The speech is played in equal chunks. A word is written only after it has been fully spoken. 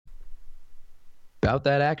About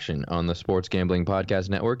That Action on the Sports Gambling Podcast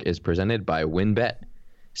Network is presented by WynnBET.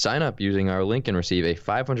 Sign up using our link and receive a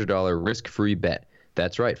 $500 risk-free bet.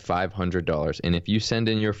 That's right, $500. And if you send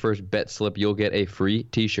in your first bet slip, you'll get a free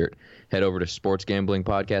t-shirt. Head over to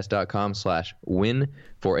sportsgamblingpodcast.com/win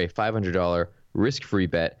for a $500 risk-free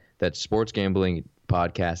bet. That's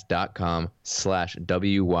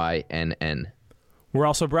sportsgamblingpodcast.com/WYNN. We're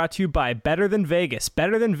also brought to you by Better Than Vegas.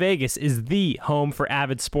 Better Than Vegas is the home for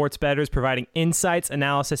avid sports bettors, providing insights,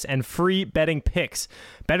 analysis, and free betting picks.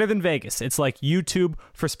 Better Than Vegas. It's like YouTube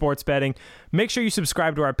for sports betting. Make sure you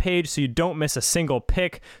subscribe to our page so you don't miss a single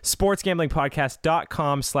pick.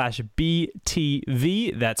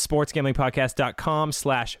 sportsgamblingpodcast.com/BTV. That's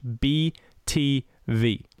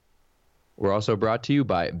sportsgamblingpodcast.com/BTV. We're also brought to you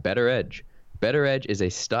by Better Edge. Better Edge is a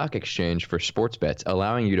stock exchange for sports bets,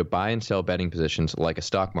 allowing you to buy and sell betting positions like a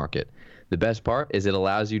stock market. The best part is it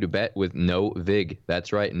allows you to bet with no VIG.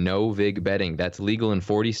 That's right, no VIG betting. That's legal in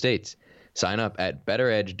 40 states. Sign up at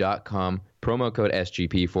betteredge.com, promo code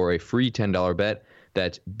SGP for a free $10 bet.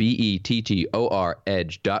 That's BETTOR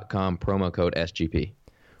edge.com, promo code SGP.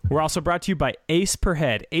 We're also brought to you by Ace Per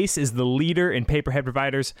Head. Ace is the leader in pay-per-head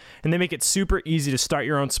providers, and they make it super easy to start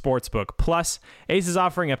your own sportsbook. Plus, Ace is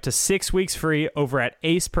offering up to 6 weeks free over at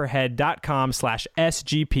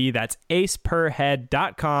aceperhead.com/SGP. That's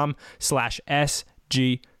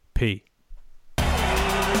aceperhead.com/SGP.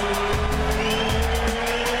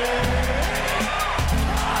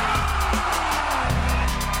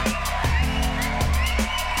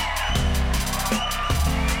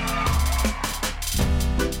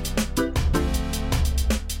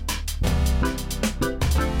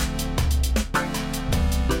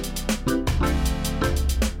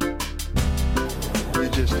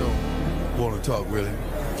 Talk, really.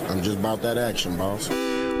 I'm just about that action, boss.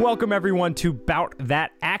 Welcome, everyone, to Bout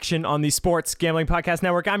That Action on the Sports Gambling Podcast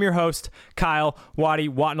Network. I'm your host, Kyle Waddy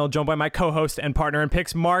Watnell, joined by my co-host and partner in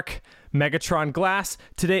picks, Mark Megatron Glass.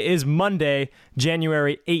 Today is Monday,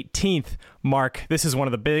 January 18th. Mark, this is one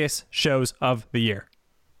of the biggest shows of the year.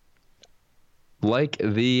 Like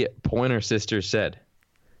the Pointer Sisters said,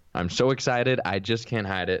 I'm so excited, I just can't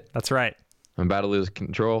hide it. That's right. I'm about to lose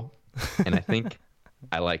control, and I think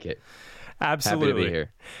I like it. Absolutely. Happy to be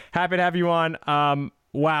here. Happy to have you on.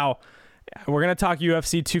 Wow. We're going to talk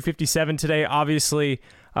UFC 257 today. Obviously,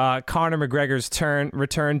 Conor McGregor's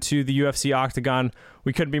return to the UFC octagon.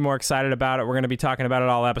 We couldn't be more excited about it. We're going to be talking about it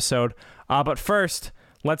all episode. But first,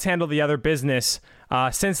 let's handle the other business.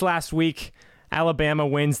 Since last week, Alabama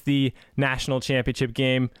wins the national championship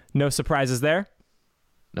game. No surprises there?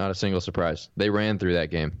 Not a single surprise. They ran through that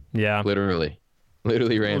game. Yeah. Literally ran through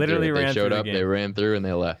it. They showed up, they ran through, and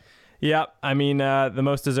they left. Yeah, I mean, the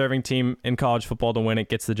most deserving team in college football to win it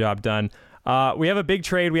gets the job done. We have a big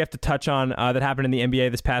trade we have to touch on that happened in the NBA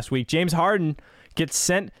this past week. James Harden gets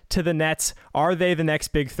sent to the Nets. Are they the next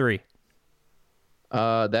big three?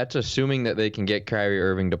 That's assuming that they can get Kyrie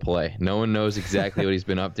Irving to play. No one knows exactly what he's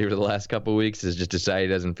been up to for the last couple of weeks. He's just decided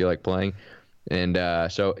he doesn't feel like playing. And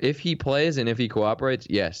so if he plays and if he cooperates,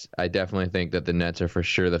 yes, I definitely think that the Nets are for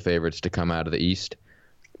sure the favorites to come out of the East.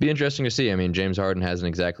 Be interesting to see. I mean, James Harden hasn't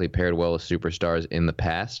exactly paired well with superstars in the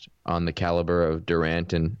past on the caliber of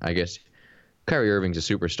Durant, and I guess Kyrie Irving's a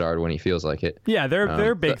superstar when he feels like it. Yeah,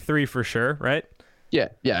 they're big three for sure, right? Yeah.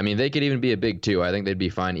 I mean, they could even be a big two. I think they'd be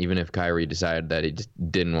fine even if Kyrie decided that he just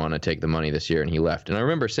didn't want to take the money this year and he left. And I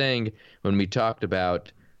remember saying when we talked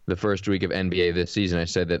about the first week of NBA this season, I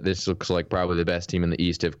said that this looks like probably the best team in the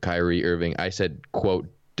East if Kyrie Irving, I said, quote,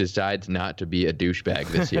 decides not to be a douchebag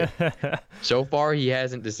this year. So far, he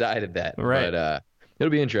hasn't decided that. Right. But it'll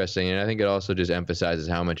be interesting, and I think it also just emphasizes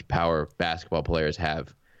how much power basketball players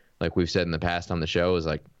have. Like we've said in the past on the show, is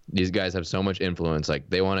like these guys have so much influence. Like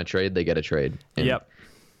they want to trade, they get a trade. And yep.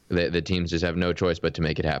 The teams just have no choice but to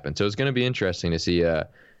make it happen. So it's going to be interesting to see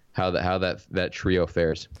how that trio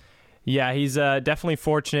fares. Yeah, he's definitely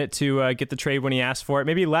fortunate to get the trade when he asked for it.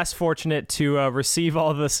 Maybe less fortunate to receive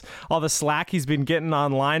all the slack he's been getting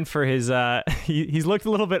online for his. He's looked a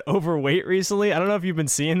little bit overweight recently. I don't know if you've been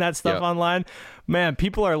seeing that stuff online. Man,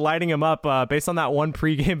 people are lighting him up based on that one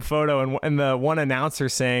pregame photo and the one announcer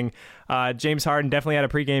saying James Harden definitely had a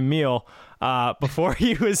pregame meal before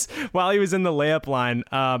while he was in the layup line.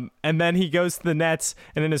 And then he goes to the Nets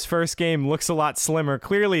and in his first game looks a lot slimmer.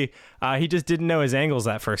 Clearly, he just didn't know his angles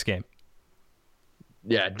that first game.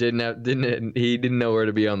 Yeah, he didn't know where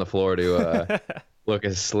to be on the floor to look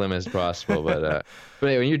as slim as possible. But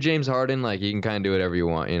hey, when you're James Harden, like you can kind of do whatever you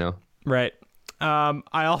want, you know? Right.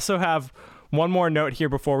 I also have one more note here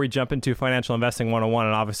before we jump into Financial Investing 101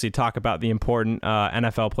 and obviously talk about the important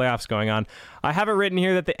NFL playoffs going on. I have it written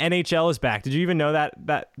here that the NHL is back. Did you even know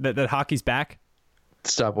that hockey's back?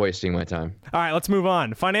 Stop wasting my time. All right, let's move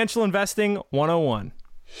on. Financial investing 101.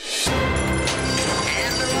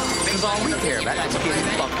 That's all we care about. That's getting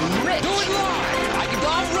fucking rich. Do it live.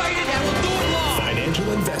 I'll write it and we'll do it live.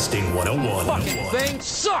 Financial Investing 101. Fucking thing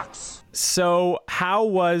sucks. So how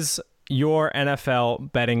was your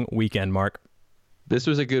NFL betting weekend, Mark? This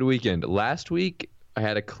was a good weekend. Last week, I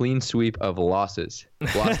had a clean sweep of losses.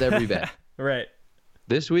 Lost every bet. Right.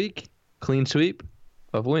 This week, clean sweep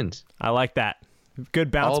of wins. I like that.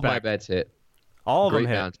 Good bounce All back. my bets hit. All of Great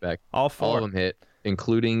them hit. bounce back. All four. All of them hit,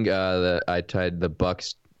 including I tied the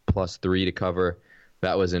Bucks +3 to cover.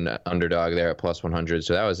 That was an underdog there at +100.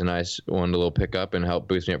 So that was a nice one to little pick up and help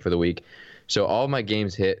boost me up for the week. So all of my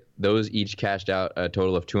games hit. Those each cashed out a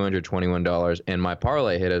total of $221, and my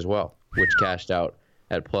parlay hit as well, which cashed out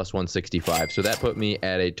at +165. So that put me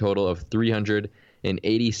at a total of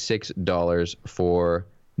 $386 for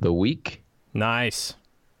the week. Nice.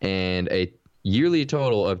 And a yearly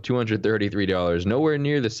total of $233. Nowhere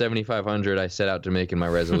near the $7,500 I set out to make in my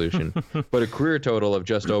resolution, but a career total of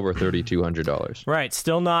just over $3,200. Right.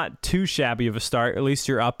 Still not too shabby of a start. At least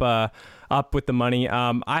you're up with the money.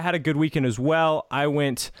 I had a good weekend as well. I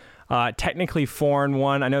went technically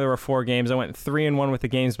 4-1. I know there were 4 games. I went 3-1 with the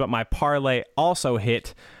games, but my parlay also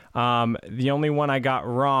hit. The only one I got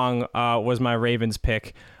wrong was my Ravens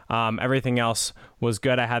pick. Everything else was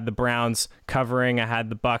good. I had the Browns covering. I had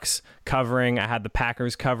the Bucks covering. I had the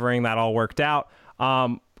Packers covering. That all worked out.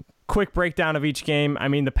 Quick breakdown of each game. I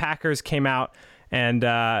mean, the Packers came out and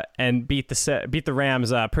beat the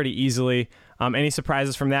Rams pretty easily. Any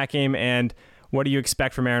surprises from that game? And what do you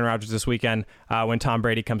expect from Aaron Rodgers this weekend when Tom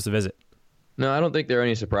Brady comes to visit? No, I don't think there are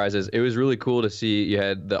any surprises. It was really cool to see you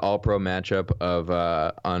had the all-pro matchup of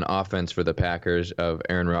on offense for the Packers of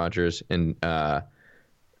Aaron Rodgers and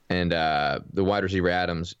the wide receiver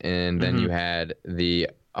Adams, and then you had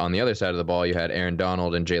on the other side of the ball, you had Aaron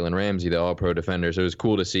Donald and Jalen Ramsey, the all-pro defenders. So it was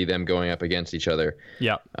cool to see them going up against each other.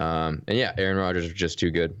 Yeah. And yeah, Aaron Rodgers was just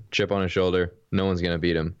too good. Chip on his shoulder. No one's going to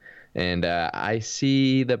beat him. And I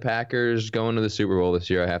see the Packers going to the Super Bowl this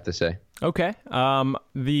year, I have to say. Okay.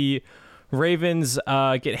 The Ravens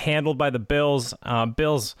get handled by the Bills.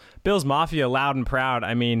 Bills Mafia, loud and proud.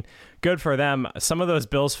 I mean, good for them. Some of those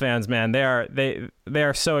Bills fans, man, they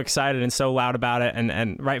are so excited and so loud about it,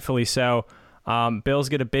 and rightfully so. Bills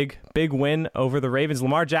get a big win over the Ravens.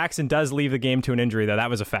 Lamar Jackson does leave the game to an injury, though. That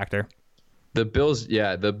was a factor. The Bills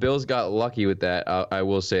got lucky with that. I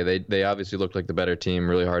will say they obviously looked like the better team.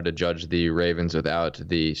 Really hard to judge the Ravens without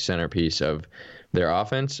the centerpiece of their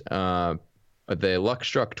offense. The luck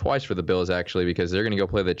struck twice for the Bills, actually, because they're going to go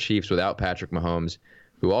play the Chiefs without Patrick Mahomes,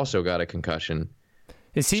 who also got a concussion.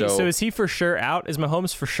 Is he for sure out? Is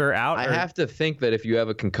Mahomes for sure out? I have to think that if you have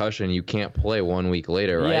a concussion, you can't play 1 week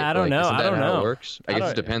later, right? Yeah, I don't know. Isn't that I don't how know. it works? I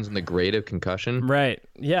guess it depends on the grade of concussion. Right.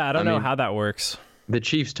 Yeah, I don't know how that works. The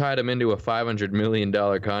Chiefs tied him into a $500 million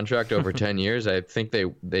contract over 10 years. I think they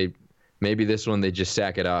maybe this one they just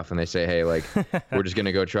sack it off and they say, hey, like, we're just going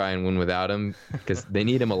to go try and win without him because they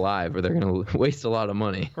need him alive or they're going to waste a lot of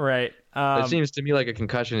money. Right. It seems to me like a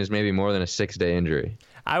concussion is maybe more than a 6-day injury.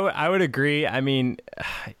 I would agree. I mean,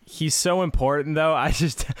 he's so important, though. I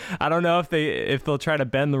don't know if they'll try to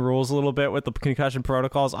bend the rules a little bit with the concussion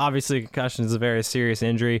protocols. Obviously, concussion is a very serious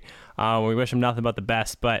injury. We wish him nothing but the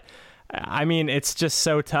best, but I mean, it's just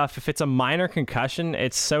so tough. If it's a minor concussion,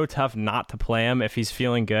 it's so tough not to play him if he's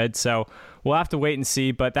feeling good. So we'll have to wait and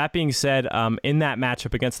see. But that being said, in that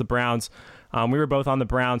matchup against the Browns, we were both on the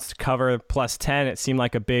Browns to cover +10. It seemed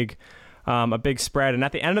like a big spread. And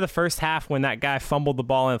at the end of the first half, when that guy fumbled the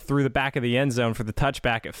ball and threw the back of the end zone for the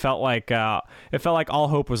touchback, it felt like all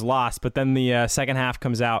hope was lost. But then the second half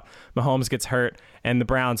comes out, Mahomes gets hurt, and the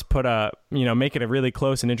Browns make it a really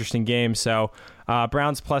close and interesting game. So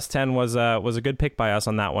Browns +10 was a good pick by us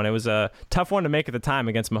on that one. It was a tough one to make at the time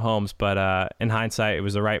against Mahomes, but in hindsight, it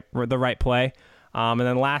was the right play. And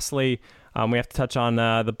then lastly, we have to touch on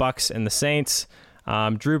the Bucks and the Saints.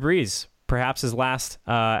 Drew Brees. Perhaps his last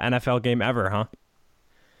NFL game ever, huh?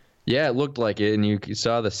 Yeah, it looked like it, and you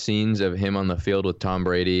saw the scenes of him on the field with Tom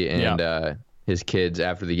Brady and his kids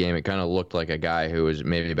after the game. It kind of looked like a guy who was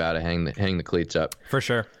maybe about to hang the cleats up. For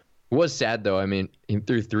sure. It was sad, though. I mean, he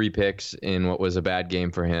threw 3 picks in what was a bad game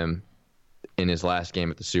for him in his last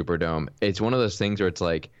game at the Superdome. It's one of those things where it's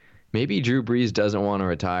like, maybe Drew Brees doesn't want to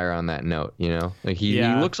retire on that note, you know? Like he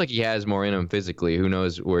looks like he has more in him physically. Who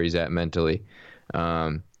knows where he's at mentally?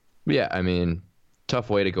 Yeah, I mean,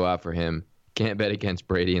 tough way to go out for him. Can't bet against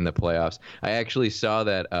Brady in the playoffs. I actually saw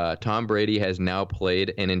that Tom Brady has now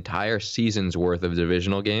played an entire season's worth of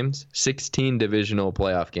divisional games, 16 divisional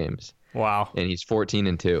playoff games. Wow. And he's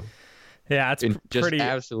 14-2. Yeah, it's just pretty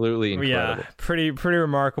absolutely incredible. Yeah, pretty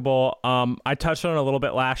remarkable. I touched on it a little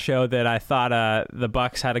bit last show that I thought the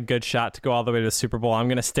Bucs had a good shot to go all the way to the Super Bowl. I'm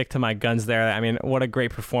going to stick to my guns there. I mean, what a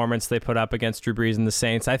great performance they put up against Drew Brees and the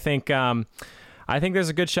Saints. I think there's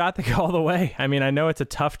a good shot to go all the way. I mean, I know it's a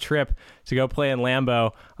tough trip to go play in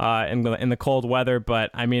Lambeau in the cold weather,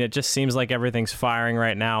 but I mean, it just seems like everything's firing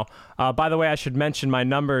right now. By the way, I should mention my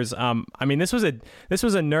numbers. I mean, this was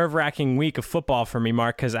a nerve-wracking week of football for me,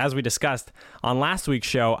 Mark, because as we discussed on last week's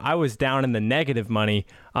show, I was down in the negative money,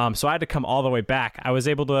 so I had to come all the way back. I was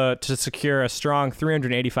able to secure a strong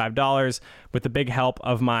 $385 with the big help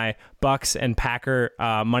of my Bucks and Packer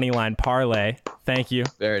money line parlay. Thank you.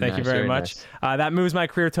 Thank you very much. Nice. That moves my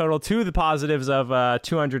career total to the positives of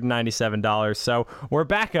 $297. So we're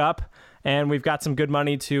back up, and we've got some good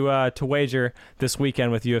money to wager this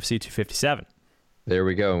weekend with UFC 257. There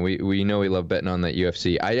we go. And we know we love betting on that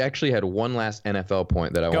UFC. I actually had one last NFL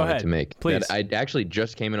point that I wanted to make. Please. That I actually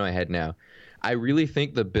just came into my head now. I really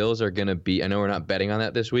think the Bills are going to beat. I know we're not betting on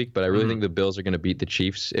that this week, but I really think the Bills are going to beat the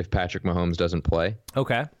Chiefs if Patrick Mahomes doesn't play.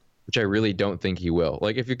 Okay. Which I really don't think he will.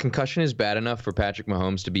 Like, if your concussion is bad enough for Patrick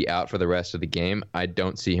Mahomes to be out for the rest of the game, I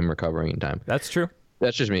don't see him recovering in time. That's true.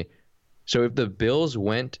 That's just me. So if the Bills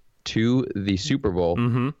went to the Super Bowl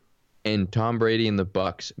and Tom Brady and the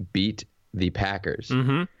Bucs beat the Packers,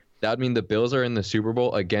 that would mean the Bills are in the Super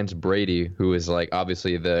Bowl against Brady, who is like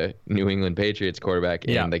obviously the New England Patriots quarterback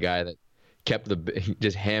and the guy that kept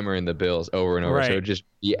just hammering the Bills over and over. Right. So it'd just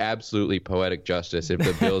be absolutely poetic justice if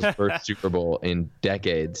the Bills' first Super Bowl in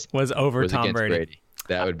decades was over was Tom against Brady.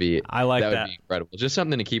 That would be I like that. That would be incredible. Just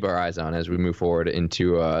something to keep our eyes on as we move forward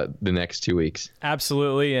into the next 2 weeks.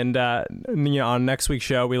 Absolutely. And on next week's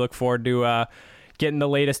show, we look forward to getting the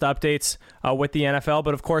latest updates with the NFL.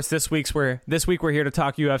 But of course, this week we're here to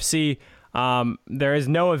talk UFC. There is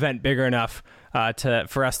no event bigger enough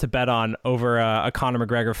for us to bet on over a Conor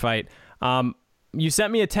McGregor fight. You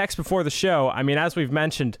sent me a text before the show. I mean, as we've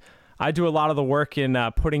mentioned, I do a lot of the work in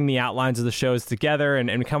putting the outlines of the shows together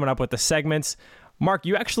and coming up with the segments. Mark,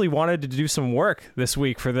 you actually wanted to do some work this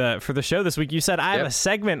week for the show this week. You said, I have a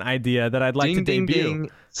segment idea that I'd like to debut.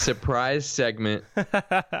 Ding. Surprise segment.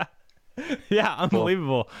 Yeah,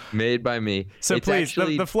 unbelievable. Made by me. So please,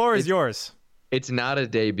 the floor is yours. It's not a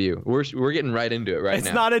debut. We're getting right into it now.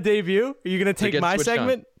 It's not a debut? Are you going to take my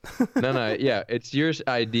segment? No. Yeah, it's your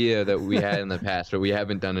idea that we had in the past, but we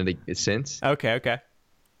haven't done it since. Okay.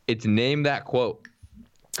 It's Name That Quote.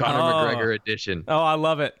 Conor McGregor edition. Oh, I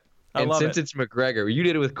love it. Since it's McGregor, you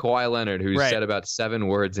did it with Kawhi Leonard, who said about 7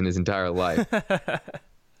 words in his entire life.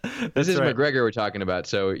 This is right. McGregor we're talking about.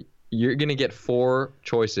 So you're going to get 4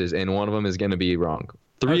 choices, and one of them is going to be wrong.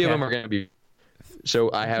 3 of them are going to be.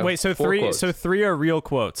 So I have. Wait, so 4 quotes. So 3 are real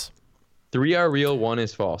quotes. 3 are real. 1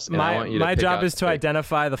 is false. And I want you to my pick job out is to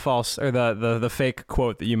identify the false or the fake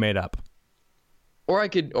quote that you made up. Or I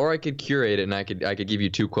could curate it, and I could give you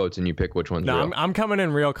 2 quotes, and you pick which one's real. I'm coming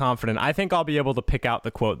in real confident. I think I'll be able to pick out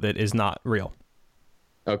the quote that is not real.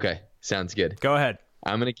 Okay, sounds good. Go ahead.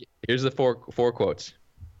 Here's the 4 quotes.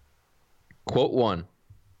 Quote 1.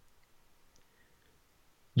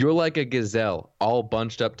 You're like a gazelle, all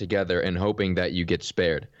bunched up together and hoping that you get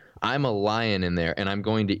spared. I'm a lion in there, and I'm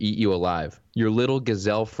going to eat you alive. Your little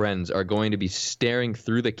gazelle friends are going to be staring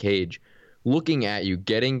through the cage, looking at you,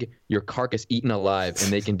 getting your carcass eaten alive,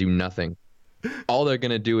 and they can do nothing. All they're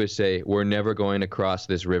going to do is say, we're never going to cross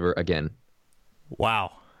this river again.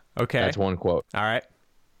 Wow. Okay. That's 1 quote. All right.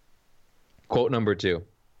 Quote number 2.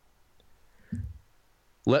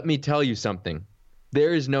 Let me tell you something.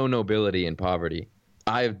 There is no nobility in poverty.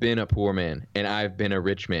 I've been a poor man, and I've been a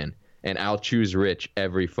rich man, and I'll choose rich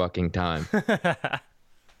every fucking time.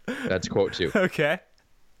 That's quote 2. Okay.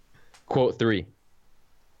 Quote 3.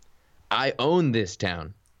 I own this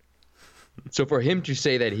town. So for him to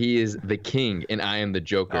say that he is the king and I am the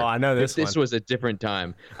Joker. Oh, I know this one. If this was a different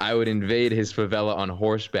time, I would invade his favela on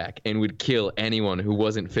horseback and would kill anyone who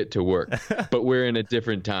wasn't fit to work. But we're in a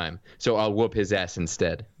different time, so I'll whoop his ass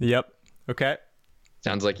instead. Yep. Okay.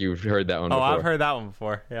 Sounds like you've heard that one before. Oh, I've heard that one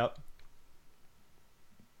before. Yep.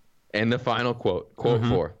 And the final quote, quote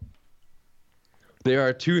 4. There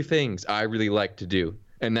are 2 things I really like to do,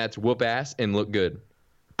 and that's whoop ass and look good.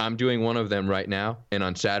 I'm doing one of them right now, and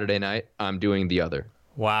on Saturday night, I'm doing the other.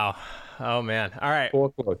 Wow. Oh, man. All right. 4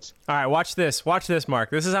 quotes. All right, watch this. Watch this, Mark.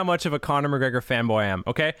 This is how much of a Conor McGregor fanboy I am,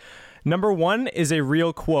 okay? Number 1 is a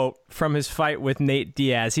real quote from his fight with Nate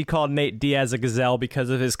Diaz. He called Nate Diaz a gazelle because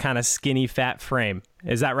of his kind of skinny, fat frame.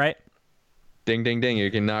 Is that right? Ding, ding, ding. You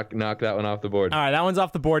can knock that one off the board. All right, that one's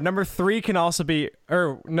off the board. Number 3 can also be,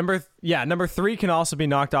 number 3 can also be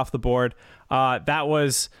knocked off the board. That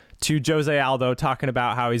was to Jose Aldo talking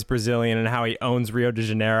about how he's Brazilian and how he owns Rio de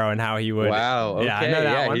Janeiro and how he would. Wow. Okay. Yeah, I know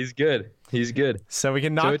that one. He's good. He's good. So we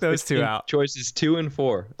can knock those two out. Choices 2 and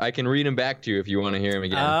 4. I can read them back to you if you want to hear them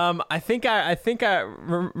again. I think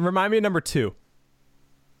remind me of number 2.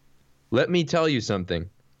 Let me tell you something.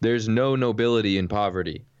 There's no nobility in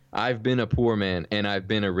poverty. I've been a poor man and I've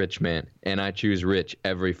been a rich man, and I choose rich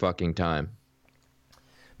every fucking time.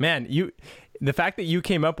 Man, the fact that you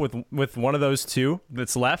came up with one of those two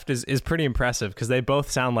that's left is pretty impressive, because they both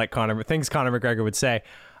sound like things Conor McGregor would say.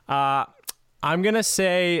 I'm going to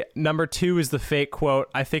say number 2 is the fake quote.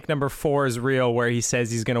 I think number 4 is real, where he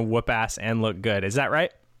says he's going to whoop ass and look good. Is that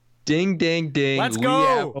right? Ding, ding, ding. Let's We go.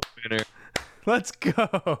 have a winner. Let's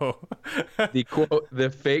go.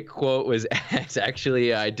 The fake quote was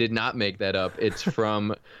actually, I did not make that up. It's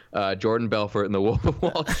from Jordan Belfort in The Wolf of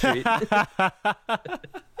Wall Street.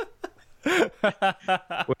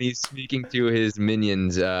 When he's speaking to his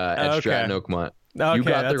minions at Stratton Oakmont. Okay, you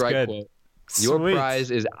got the right good. quote. Your Sweet.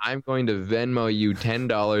 prize is I'm going to Venmo you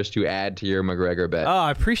 $10 to add to your McGregor bet. Oh,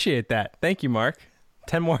 I appreciate that. Thank you, Mark.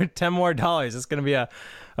 $10 more dollars. It's going to be a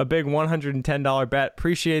big $110 bet.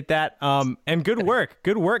 Appreciate that. And good work.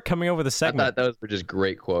 Good work coming over the I segment. thought those were just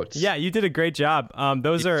great quotes. Yeah, you did a great job.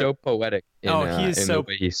 Those He's are so poetic in the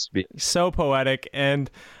way he speaks. so poetic, and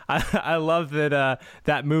I love that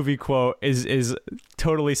that movie quote is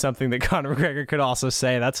totally something that Conor McGregor could also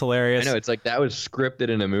say. That's hilarious. I know, it's like that was scripted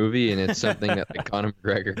in a movie, and it's something that like, Conor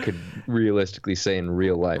McGregor could realistically say in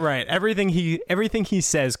real life. Right. Everything he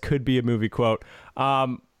says could be a movie quote.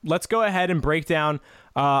 Let's go ahead and break down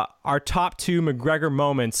our top 2 McGregor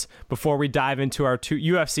moments before we dive into our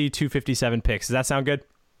UFC 257 picks. Does that sound good?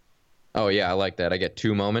 Oh, yeah, I like that. I get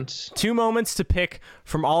 2 moments. 2 moments to pick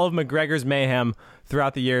from all of McGregor's mayhem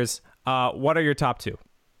throughout the years. What are your top 2?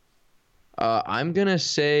 I'm going to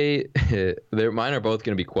say mine are both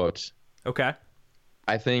going to be quotes. Okay.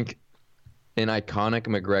 I think an iconic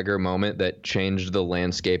McGregor moment that changed the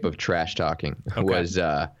landscape of trash talking was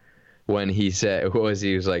when he said,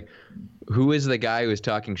 he was like, who is the guy who was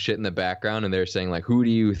talking shit in the background? And they're saying, like, who do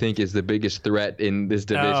you think is the biggest threat in this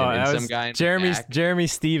division? And some guy in Jeremy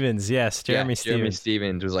Stevens. Yes, Jeremy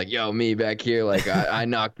Stevens was like, yo, me back here, like, I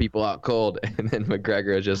knock people out cold. And then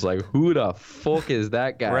McGregor is just like, who the fuck is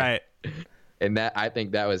that guy? Right. And I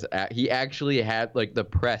think that was, he actually had, like, the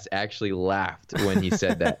press actually laughed when he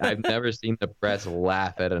said that. I've never seen the press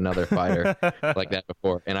laugh at another fighter like that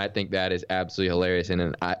before. And I think that is absolutely hilarious and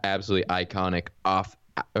an absolutely iconic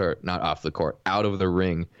not off the court, out of the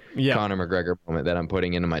ring, Conor McGregor moment that I'm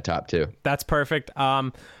putting into my top 2. That's perfect.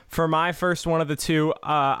 For my first one of the 2,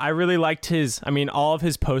 I really liked all of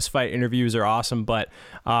his post-fight interviews are awesome, but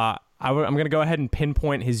I'm going to go ahead and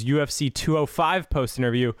pinpoint his UFC 205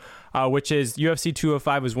 post-interview, which is UFC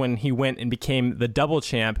 205 was when he went and became the double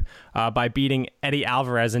champ by beating Eddie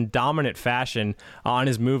Alvarez in dominant fashion on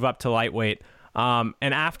his move up to lightweight. And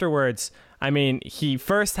afterwards, he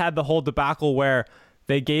first had the whole debacle where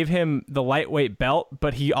they gave him the lightweight belt,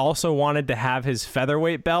 but he also wanted to have his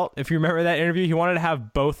featherweight belt. If you remember that interview, he wanted to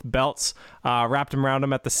have both belts wrapped around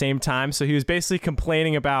him at the same time. So he was basically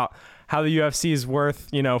complaining about how the UFC is worth,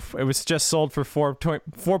 it was just sold for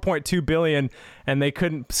 $4.2 billion, and they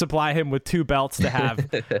couldn't supply him with 2 belts to have.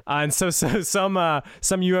 And so some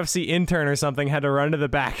UFC intern or something had to run to the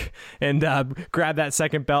back and grab that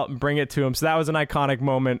second belt and bring it to him. So that was an iconic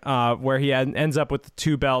moment where he ends up with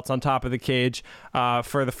 2 belts on top of the cage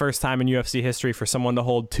for the first time in UFC history for someone to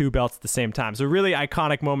hold 2 belts at the same time. So really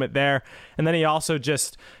iconic moment there. And then he also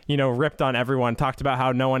just, ripped on everyone, talked about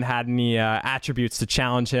how no one had any attributes to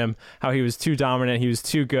challenge him, how he was too dominant, he was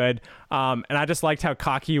too good. And I just liked how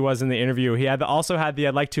cocky he was in the interview. He also had the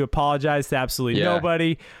I'd like to apologize to absolutely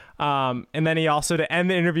nobody. And then he also, to end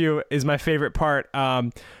the interview, is my favorite part.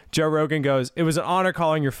 Joe Rogan goes, "It was an honor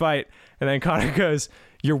calling your fight." And then Conor goes,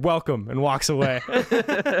 "You're welcome," and walks away.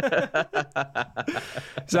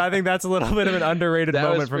 So I think that's a little bit of an underrated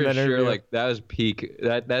moment from that interview. Like that was peak.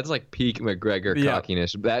 That's like peak McGregor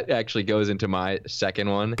cockiness. That actually goes into my second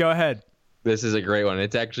one. Go ahead. This is a great one.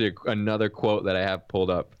 It's actually another quote that I have pulled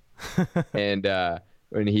up. And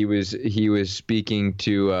when he was speaking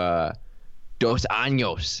to Dos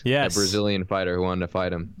Anjos, a Brazilian fighter who wanted to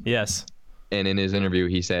fight him. Yes. And in his interview,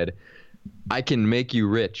 he said, "I can make you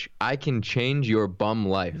rich. I can change your bum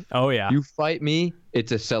life. Oh, yeah. You fight me,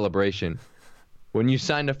 it's a celebration. When you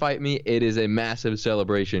sign to fight me, it is a massive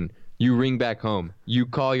celebration. You ring back home. You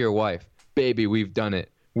call your wife. Baby, we've done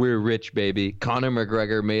it. We're rich, baby. Conor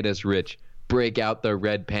McGregor made us rich. Break out the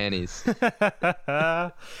red panties."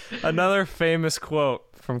 Another famous quote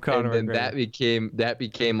from Conor And then McGregor. that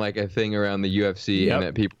became like a thing around the UFC, Yep. and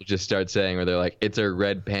that people just start saying, where they're like, it's a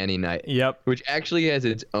red panty night. Yep. Which actually has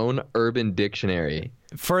its own Urban Dictionary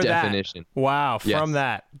For definition. that. Wow. Yes. From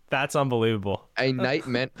that. That's unbelievable. A night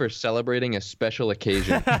meant for celebrating a special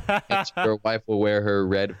occasion. Hence, your wife will wear her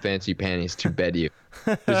red fancy panties to bed you.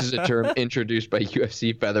 This is a term introduced by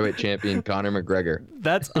UFC featherweight champion Conor McGregor.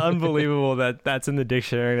 That's unbelievable that that's in the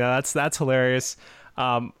dictionary. Now, that's hilarious.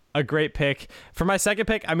 A great pick. For my second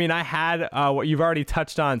pick, I mean, I had what you've already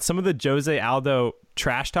touched on. Some of the Jose Aldo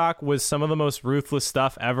trash talk was some of the most ruthless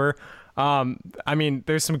stuff ever. I mean,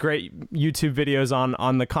 there's some great YouTube videos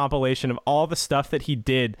on the compilation of all the stuff that he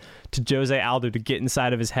did to Jose Aldo to get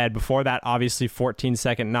inside of his head before that, obviously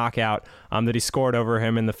 14-second knockout that he scored over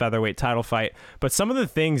him in the featherweight title fight. But some of the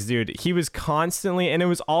things, dude, he was constantly, and it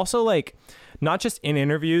was also like, not just in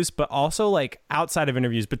interviews, but also like outside of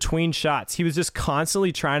interviews, between shots. He was just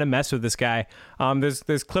constantly trying to mess with this guy.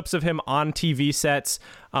 There's clips of him on TV sets,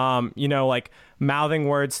 like mouthing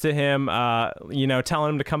words to him, telling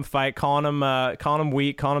him to come fight, calling him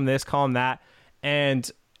weak, calling him this, calling him that. And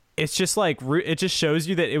it's just like, it just shows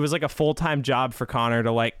you that it was like a full-time job for Conor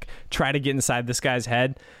to like try to get inside this guy's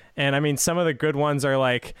head. And I mean, some of the good ones are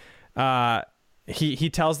like, he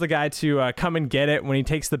tells the guy to come and get it when he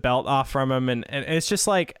takes the belt off from him. And it's just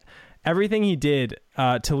like everything he did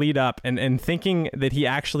to lead up and thinking that he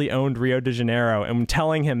actually owned Rio de Janeiro and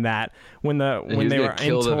telling him that when they were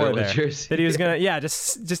in tour there, that he was going to,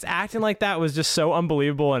 just acting like that was just so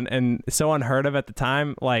unbelievable and so unheard of at the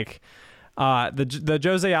time. Like the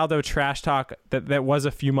Jose Aldo trash talk that was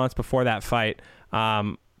a few months before that fight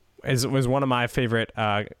was one of my favorite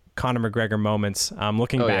Conor McGregor moments.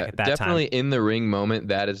 Looking back at that definitely time. In the ring moment,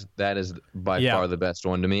 that is by far the best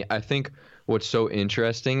one to me. I think what's so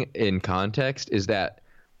interesting in context is that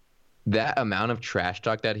amount of trash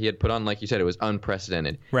talk that he had put on, like you said, it was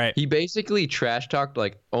unprecedented. Right. He basically trash talked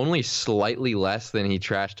like only slightly less than he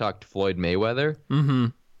trash talked Floyd Mayweather. Mm-hmm.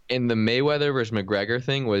 And the Mayweather versus McGregor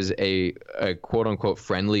thing was a quote unquote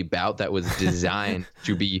friendly bout that was designed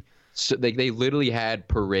to be. So they literally had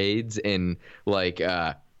parades and like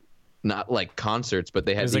not like concerts, but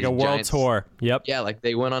they had it was like a world tour. Yep. Yeah, like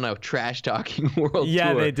they went on a trash talking world tour.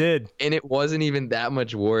 Yeah, they did. And it wasn't even that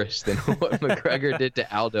much worse than what McGregor did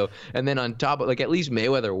to Aldo. And then on top of, like, at least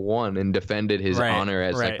Mayweather won and defended his honor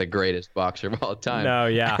as like the greatest boxer of all time. No,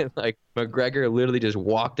 yeah. And, like, McGregor literally just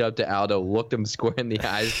walked up to Aldo, looked him square in the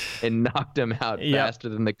eyes, and knocked him out faster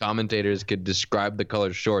than the commentators could describe the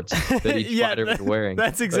color shorts that each fighter was wearing.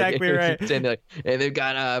 That's exactly right. And they've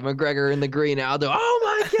got McGregor in the green, Aldo, oh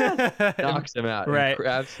my God, knocks him out. Right.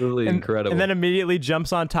 Absolutely incredible. And then immediately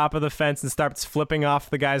jumps on top of the fence and starts flipping off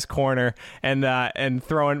the guy's corner and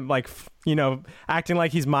throwing acting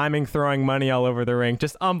like he's miming throwing money all over the ring.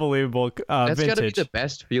 Just unbelievable. That's vintage. Gotta be the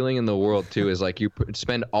best feeling in the world too. Is like you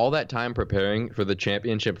spend all that time preparing for the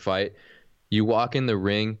championship fight. You walk in the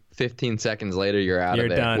ring, 15 seconds later, you're out of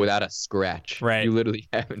there done. without a scratch. Right. You literally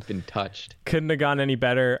haven't been touched. Couldn't have gone any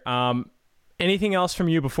better. Anything else from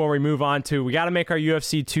you before we move on to, we got to make our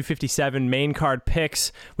UFC 257 main card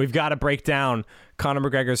picks. We've got to break down Conor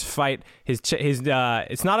McGregor's fight.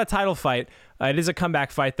 It's not a title fight. It is a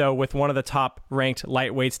comeback fight, though, with one of the top-ranked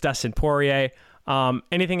lightweights, Dustin Poirier.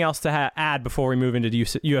 Anything else to add before we move into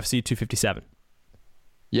UFC 257?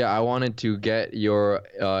 Yeah, I wanted to get your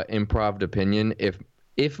improv opinion.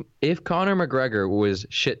 If Conor McGregor was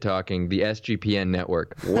shit-talking the SGPN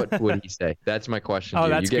network, what would he say? That's my question to you.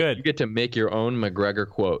 That's good. You get to make your own McGregor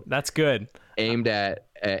quote. That's good. Aimed at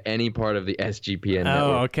any part of the SGPN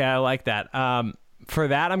network. Oh, okay. I like that. For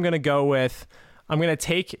that, I'm going to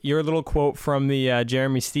take your little quote from the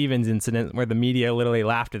Jeremy Stevens incident where the media literally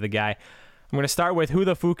laughed at the guy. I'm going to start with who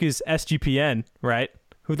the fuck is SGPN, right?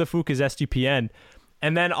 Who the fuck is SGPN?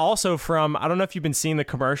 And then also from, I don't know if you've been seeing the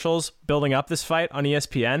commercials building up this fight on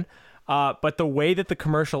ESPN, but the way that the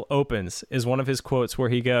commercial opens is one of his quotes where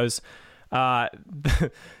he goes,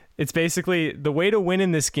 it's basically, the way to win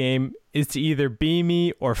in this game is to either be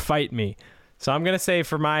me or fight me. So I'm going to say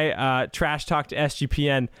for my trash talk to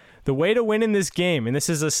SGPN, the way to win in this game, and this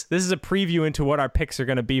is a preview into what our picks are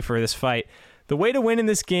going to be for this fight, the way to win in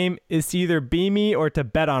this game is to either be me or to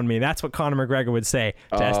bet on me. That's what Conor McGregor would say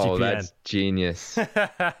to SGPN. Oh, that's genius.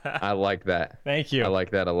 I like that. Thank you. I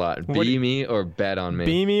like that a lot. Be me or bet on me.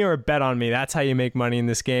 Be me or bet on me. That's how you make money in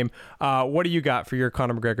this game. What do you got for your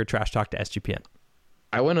Conor McGregor trash talk to SGPN?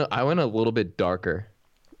 I went a little bit darker.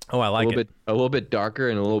 Oh, I like it. A little bit darker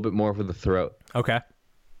and a little bit more for the throat. Okay.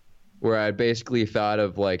 Where I basically thought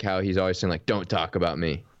of like how he's always saying like, "Don't talk about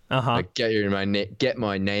me." Uh-huh. Like get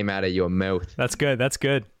my name out of your mouth. That's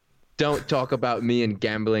good. Don't talk about me and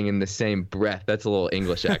gambling in the same breath. That's a little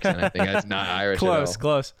English accent. I think that's not Irish at all.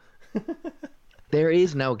 Close. There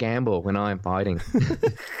is no gamble when I'm fighting.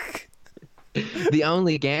 The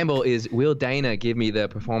only gamble is, will Dana give me the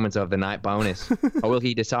performance of the night bonus, or will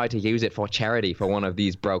he decide to use it for charity for one of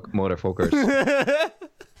these broke motherfuckers?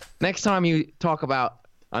 Next time you talk about,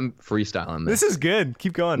 I'm freestyling this. This is good.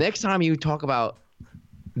 Keep going. Next time you talk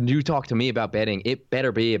to me about betting, it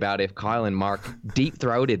better be about if Kyle and Mark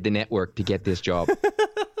deep-throated the network to get this job.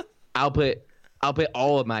 I'll put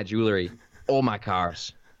all of my jewelry, all my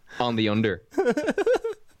cars, on the under.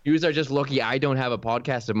 Yous are just lucky I don't have a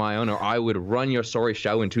podcast of my own, or I would run your sorry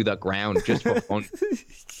show into the ground just for fun.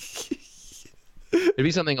 It'd be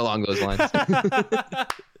something along those lines.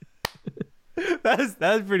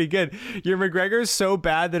 That's pretty good. Your McGregor's so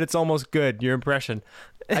bad that it's almost good. Your impression.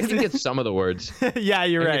 I can get some of the words. Yeah,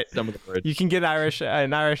 you're right. Some of the words. You can get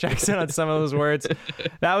an Irish accent on some of those words.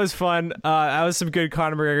 That was fun. That was some good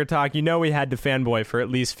Conor McGregor talk. You know we had to fanboy for at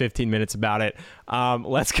least 15 minutes about it.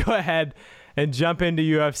 Let's go ahead and jump into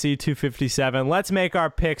UFC 257. Let's make our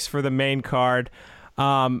picks for the main card.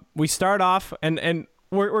 We start off, and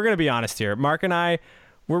we're going to be honest here. Mark and I,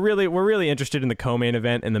 we're really interested in the co-main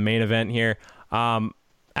event and the main event here,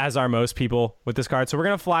 as are most people with this card. So we're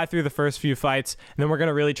going to fly through the first few fights, and then we're going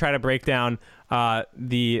to really try to break down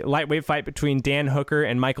the lightweight fight between Dan Hooker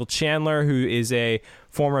and Michael Chandler, who is a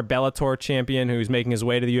former Bellator champion who's making his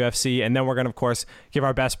way to the UFC. And then we're going to, of course, give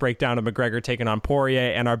our best breakdown of McGregor taking on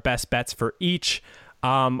Poirier and our best bets for each.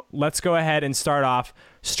 Let's go ahead and start off.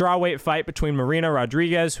 Strawweight fight between Marina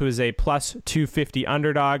Rodriguez, who is a plus 250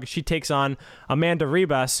 underdog. She takes on Amanda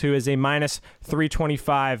Ribas, who is a minus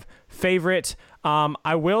 325 favorite.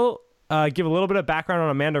 I will give a little bit of background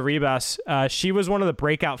on Amanda Ribas. She was one of the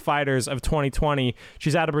breakout fighters of 2020.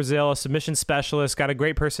 She's out of Brazil, a submission specialist, got a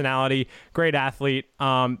great personality, great athlete.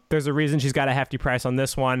 There's a reason she's got a hefty price on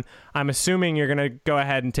this one. I'm assuming you're going to go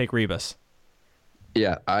ahead and take Ribas.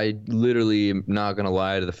 Yeah, I literally am not going to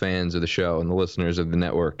lie to the fans of the show and the listeners of the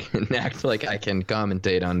network and act like I can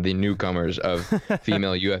commentate on the newcomers of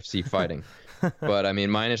female UFC fighting. But I mean,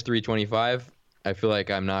 minus 325, I feel like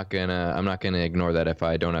I'm not gonna ignore that if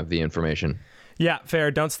I don't have the information. Yeah, fair.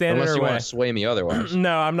 Don't stand in her way. Unless you want to sway me otherwise.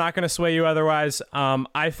 No, I'm not going to sway you otherwise.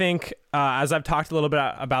 I think, as I've talked a little bit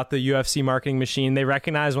about the UFC marketing machine, they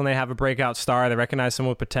recognize when they have a breakout star. They recognize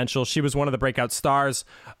someone with potential. She was one of the breakout stars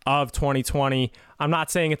of 2020. I'm not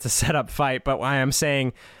saying it's a setup fight, but I am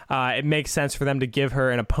saying it makes sense for them to give her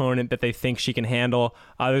an opponent that they think she can handle.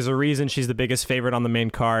 There's a reason she's the biggest favorite on the main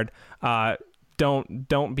card.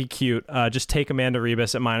 Don't be cute. Just take Amanda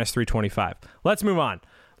Ribas at minus 325. Let's move on.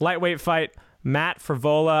 Lightweight fight. Matt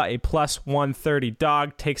Frevola, a plus 130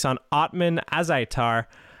 dog, takes on Otman Azaitar,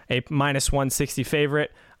 a minus 160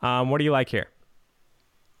 favorite. What do you like here?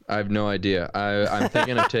 I have no idea. I'm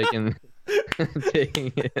thinking of taking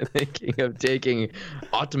taking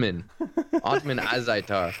Otman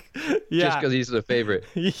Azaitar. Yeah. Just because he's the favorite.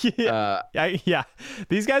 Yeah.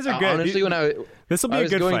 These guys are good. Honestly, this will be a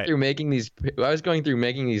good fight. I was going through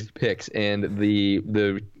making these picks, and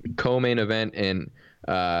the co-main event and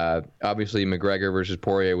obviously McGregor versus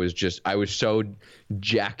Poirier was just, I was so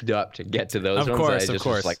jacked up to get to those ones. I just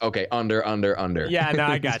was like, okay, under. Yeah, no,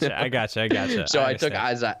 I gotcha. So I took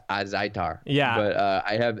Azaitar. Yeah. But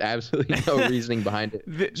I have absolutely no reasoning behind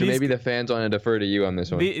it. So maybe the fans want to defer to you on this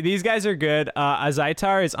one. These guys are good.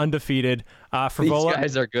 Azaitar is undefeated. Frevola, these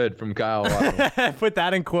guys are good, from Kyle Watson. Put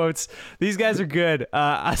that in quotes. These guys are good.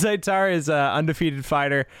 Azaitar is an undefeated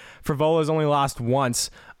fighter. Frevola's only lost once.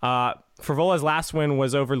 Frevola's last win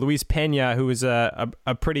was over Luis Pena, who was a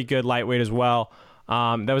pretty good lightweight as well.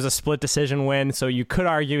 That was a split decision win, so you could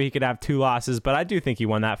argue he could have two losses, but I do think he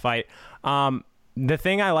won that fight. The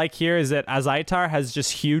thing I like here is that Azaitar has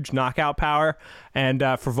just huge knockout power, and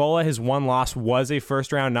Frevola, his one loss was a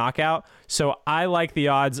first-round knockout, so I like the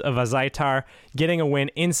odds of Azaitar getting a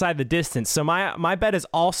win inside the distance. So my bet is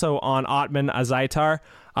also on Otman Azaitar,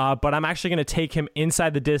 but I'm actually going to take him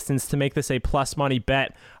inside the distance to make this a plus money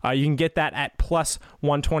bet. You can get that at plus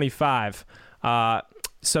 125.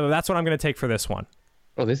 So that's what I'm going to take for this one.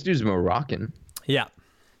 Oh, this dude's Moroccan. Yeah.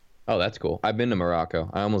 Oh, that's cool. I've been to Morocco.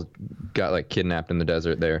 I almost got kidnapped in the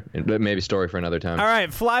desert there. But maybe story for another time. All right,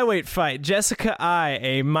 flyweight fight. Jessica Ai,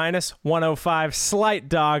 a minus 105 slight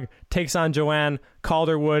dog, takes on Joanne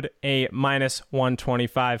Calderwood, a minus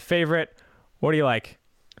 125 favorite. What do you like?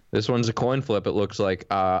 This one's a coin flip, it looks like.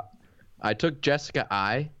 I took Jessica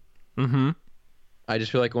Ai. Mm-hmm. I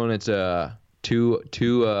just feel like when it's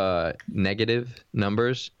two negative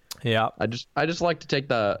numbers, Yeah. I just like to take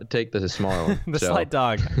the smaller one. The slight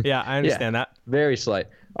dog. Yeah, I understand that. Very slight.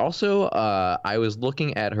 Also, I was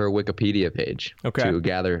looking at her Wikipedia page to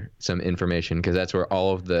gather some information because that's where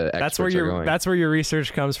all of the experts are going. That's where your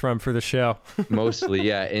research comes from for the show. Mostly,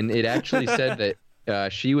 yeah. And it actually said that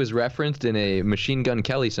she was referenced in a Machine Gun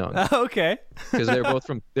Kelly song. Okay. Because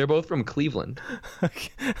they're both from Cleveland.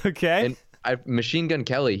 Okay. And Machine Gun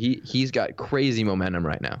Kelly, he's got crazy momentum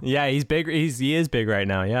right now. Yeah, he's big. He is big right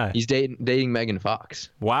now. Yeah. He's dating Megan Fox.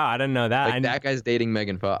 Wow, I didn't know that. That guy's dating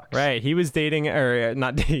Megan Fox. Right. He was dating, or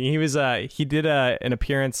not dating. He was. He did an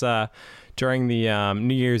appearance during the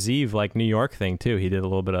New Year's Eve New York thing too. He did a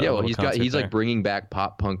little bit of. Yeah, well, he's like bringing back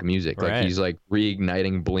pop punk music. Right. Like he's like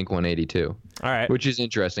reigniting Blink-182. All right. Which is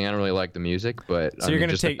interesting. I don't really like the music, but so you're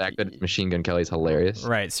gonna just take the fact that Machine Gun Kelly's hilarious.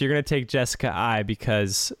 Right. So you're gonna take Jessica I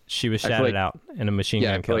because she was shouted out in a Machine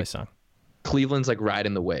Gun Kelly song. Cleveland's like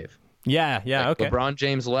riding the wave. Yeah. Okay. LeBron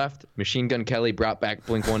James left. Machine Gun Kelly brought back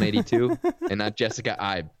Blink-182, and now Jessica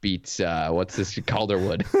I beats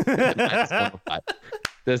Calderwood.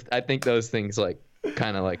 I think those things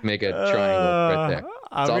kind of make a triangle right there.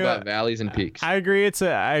 It's all about valleys and peaks. I agree. It's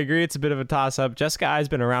a bit of a toss-up. Jessica I's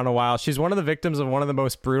been around a while. She's one of the victims of one of the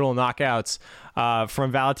most brutal knockouts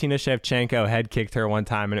from Valentina Shevchenko. Head kicked her one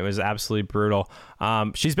time, and it was absolutely brutal.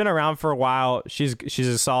 She's been around for a while. She's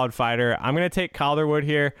a solid fighter. I'm gonna take Calderwood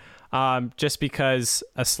here, just because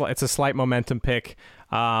it's a slight momentum pick,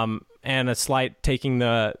 and a slight taking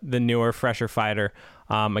the newer, fresher fighter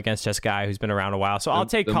against Jessica I, who's been around a while. So I'll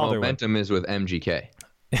take Calderwood. The momentum is with MGK.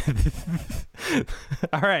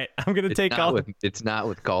 All right, I'm gonna take Calderwood. It's not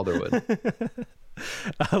with Calderwood.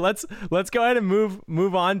 Let's go ahead and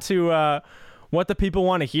move on to what the people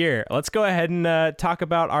want to hear. Let's go ahead and talk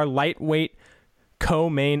about our lightweight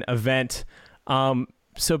co-main event.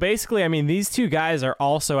 So basically, I mean, these two guys are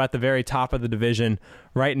also at the very top of the division,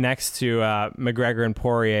 right next to McGregor and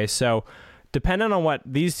Poirier. So depending on what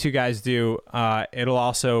these two guys do, it'll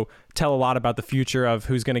also tell a lot about the future of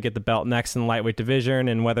who's going to get the belt next in the lightweight division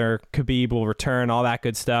and whether Khabib will return, all that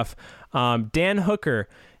good stuff. Dan Hooker,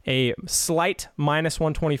 a slight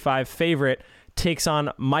 -125 favorite, takes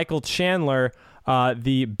on Michael Chandler,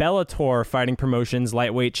 the Bellator Fighting Promotions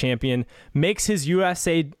lightweight champion, makes his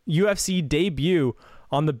UFC debut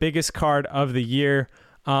on the biggest card of the year.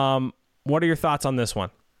 What are your thoughts on this one?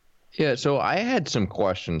 Yeah, so I had some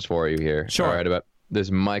questions for you here. Sure. All right, about this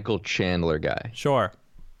Michael Chandler guy. Sure.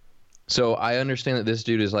 So I understand that this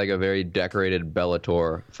dude is like a very decorated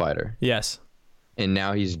Bellator fighter. Yes. And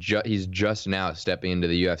now he's just now stepping into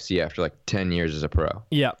the UFC after 10 years as a pro.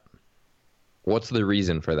 Yep. What's the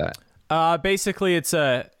reason for that? Basically,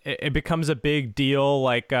 it becomes a big deal.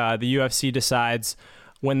 The UFC decides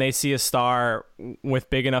when they see a star with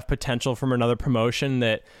big enough potential from another promotion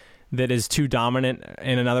that is too dominant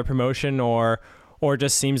in another promotion or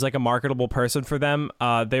just seems like a marketable person for them,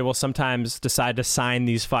 they will sometimes decide to sign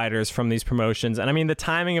these fighters from these promotions. And I mean, the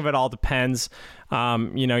timing of it all depends.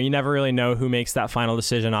 You never really know who makes that final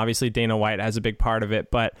decision. Obviously, Dana White has a big part of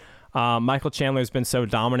it, but Michael Chandler's been so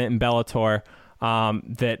dominant in Bellator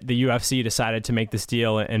that the UFC decided to make this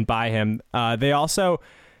deal and buy him.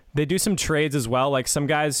 They do some trades as well, like some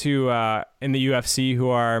guys who in the UFC who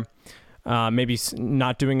are maybe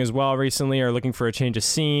not doing as well recently or looking for a change of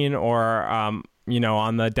scene or on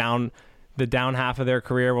the down half of their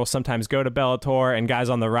career will sometimes go to Bellator, and guys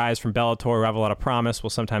on the rise from Bellator who have a lot of promise will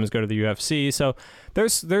sometimes go to the UFC. So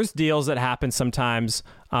there's deals that happen sometimes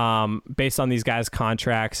based on these guys'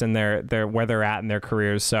 contracts and their where they're at in their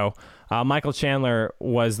careers. So Michael Chandler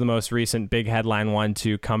was the most recent big headline one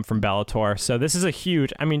to come from Bellator. So this is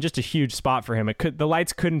just a huge spot for him. The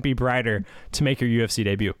lights couldn't be brighter to make your UFC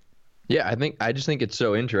debut. Yeah, I just think it's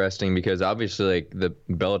so interesting because obviously the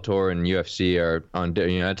Bellator and UFC are on,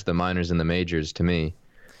 that's the minors and the majors to me.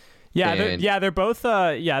 Yeah, they're both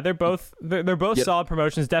solid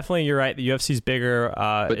promotions. Definitely, you're right. The UFC's bigger.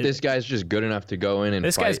 But this guy's just good enough to go in and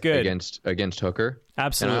this fight guy's good. against Hooker.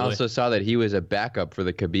 Absolutely. And I also saw that he was a backup for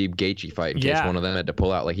the Khabib Gaethje fight in case one of them had to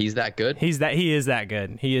pull out. He's that good. He is that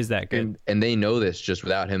good. He is that good. And they know this just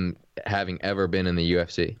without him having ever been in the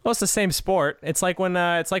UFC. Well, it's the same sport. It's like when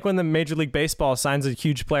the Major League Baseball signs a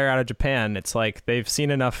huge player out of Japan. It's like they've seen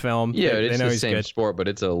enough film. Yeah, they it's know the he's same good. sport, but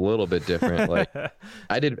it's a little bit different. I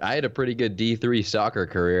had a pretty good D3 soccer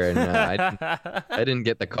career, and I didn't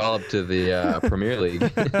get the call up to the Premier League.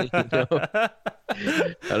 I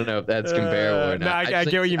don't know if that's comparable or not. No, I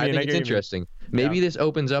get what you mean. I think it's interesting. Maybe this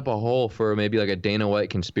opens up a hole for maybe a Dana White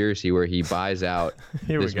conspiracy where he buys out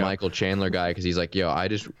this Michael Chandler guy because he's like, yo, I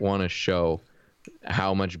just want to show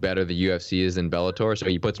how much better the UFC is than Bellator. So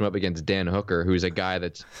he puts him up against Dan Hooker, who's a guy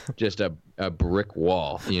that's just a brick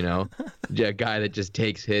wall, you know, a guy that just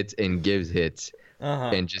takes hits and gives hits.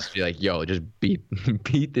 And just be like, yo, just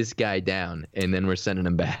beat this guy down, and then we're sending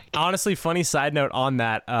him back. Honestly, funny side note on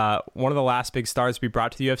that, one of the last big stars to be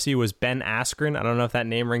brought to the UFC was Ben Askren. I don't know if that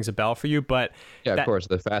name rings a bell for you, but yeah, of course,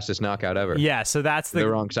 the fastest knockout ever. Yeah, so that's the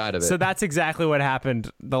wrong side of it. So that's exactly what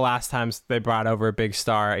happened the last times they brought over a big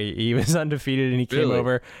star. He was undefeated, and he came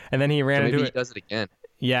over, and then he ran into maybe it. He does it again.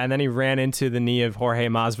 Yeah, and then he ran into the knee of Jorge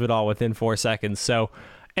Masvidal within 4 seconds. So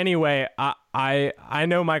anyway, I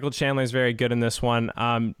know Michael Chandler is very good in this one.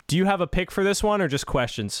 Do you have a pick for this one or just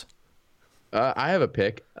questions? I have a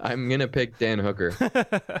pick. I'm going to pick Dan Hooker.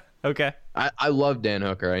 Okay. I love Dan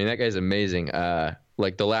Hooker. I mean, that guy's amazing.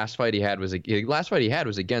 Like the last fight he had was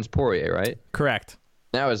against Poirier, right? Correct.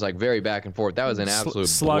 That was like very back and forth. That was an absolute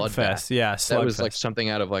slugfest. Yeah, slugfest. That was like something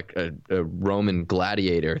out of like a Roman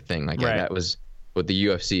gladiator thing. Like right. That was what the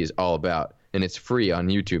UFC is all about. And it's free on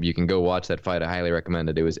YouTube. You can go watch that fight. I highly recommend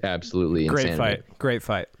it. It was absolutely insanity. Great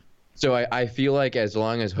fight. So I feel like as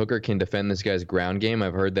long as Hooker can defend this guy's ground game,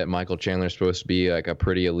 I've heard that Michael Chandler's supposed to be like a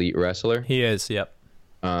pretty elite wrestler. He is, yep.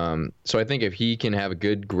 So I think if he can have a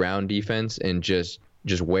good ground defense and just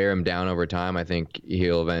wear him down over time, I think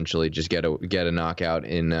he'll eventually just get a knockout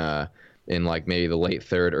in like maybe the late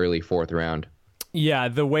third, early fourth round. Yeah,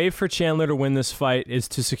 the way for Chandler to win this fight is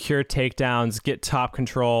to secure takedowns, get top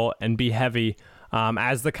control, and be heavy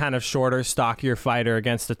as the kind of shorter, stockier fighter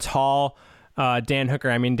against a tall Dan Hooker.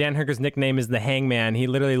 I mean, Dan Hooker's nickname is the Hangman. He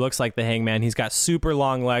literally looks like the Hangman. He's got super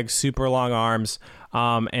long legs, super long arms,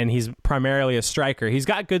 and he's primarily a striker. He's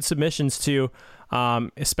got good submissions too,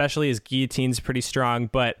 especially his guillotine's pretty strong,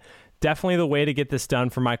 but definitely the way to get this done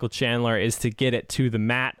for Michael Chandler is to get it to the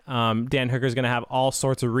mat. Dan Hooker's going to have all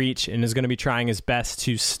sorts of reach and is going to be trying his best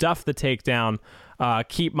to stuff the takedown,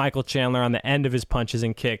 keep Michael Chandler on the end of his punches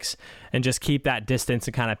and kicks, and just keep that distance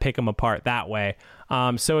and kind of pick him apart that way.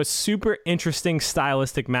 So a super interesting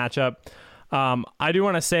stylistic matchup. I do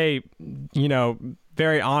want to say,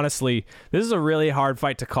 very honestly, this is a really hard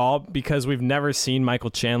fight to call because we've never seen Michael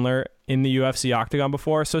Chandler in the UFC octagon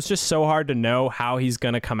before. So it's just so hard to know how he's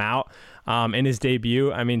going to come out in his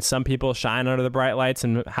debut. I mean, some people shine under the bright lights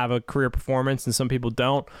and have a career performance and some people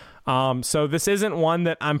don't. So this isn't one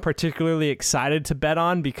that I'm particularly excited to bet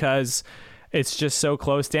on because it's just so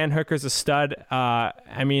close. Dan Hooker's a stud.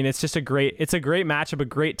 I mean, it's a great matchup, a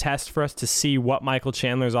great test for us to see what Michael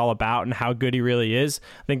Chandler's all about and how good he really is.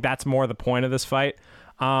 I think that's more the point of this fight.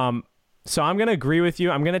 So I'm going to agree with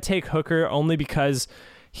you. I'm going to take Hooker only because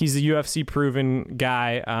he's a UFC proven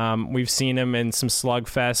guy. We've seen him in some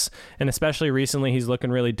slugfests, and especially recently, he's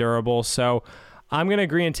looking really durable. So I'm going to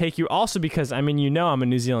agree and take you also because, I'm a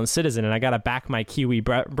New Zealand citizen, and I got to back my Kiwi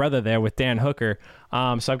brother there with Dan Hooker.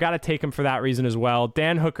 So I've got to take him for that reason as well.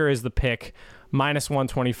 Dan Hooker is the pick,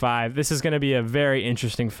 -125. This is going to be a very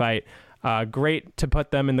interesting fight. Great to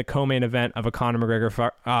put them in the co-main event of a Conor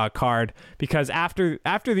McGregor card because after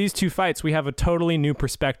these two fights, we have a totally new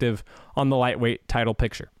perspective on the lightweight title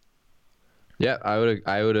picture. Yeah, I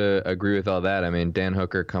would agree with all that. I mean, Dan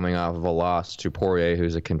Hooker coming off of a loss to Poirier,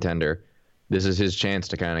 who's a contender. This is his chance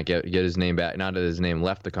to kind of get his name back. Not that his name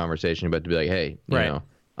left the conversation, but to be like, hey, you know,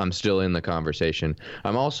 I'm still in the conversation.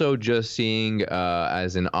 I'm also just seeing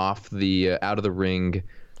as an out of the ring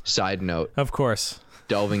side note. Of course.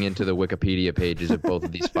 Delving into the Wikipedia pages of both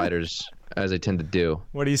of these fighters, as I tend to do.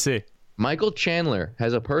 What do you see? Michael Chandler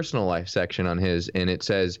has a personal life section on his, and it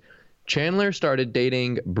says, Chandler started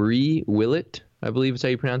dating Bree Willett, I believe is how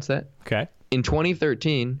you pronounce that. Okay. In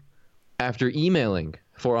 2013, after emailing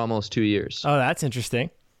for almost 2 years. Oh, that's interesting.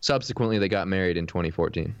 Subsequently, they got married in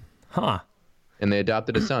 2014. Huh. And they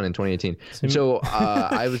adopted a son in 2018. So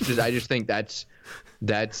I just think is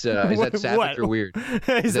that savage or weird?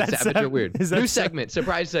 Is that savage or weird? New segment,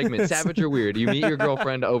 surprise segment, savage or weird? You meet your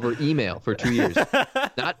girlfriend over email for 2 years.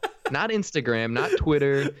 Not Instagram, not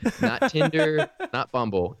Twitter, not Tinder, not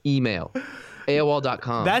Bumble. Email.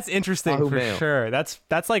 AOL.com. That's interesting for mail. Sure.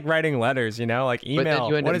 That's like writing letters, like email. But then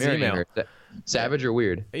you end up marrying email? her. Savage or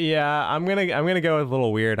weird? Yeah, I'm gonna go with a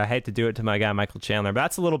little weird. I hate to do it to my guy Michael Chandler, but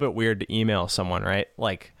that's a little bit weird to email someone, right?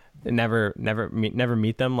 Like never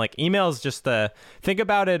meet them. Like email is just think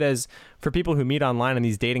about it as for people who meet online on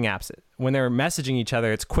these dating apps. When they're messaging each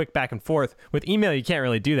other, it's quick back and forth. With email, you can't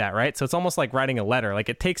really do that, right? So it's almost like writing a letter. Like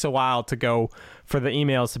it takes a while to go for the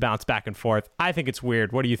emails to bounce back and forth. I think it's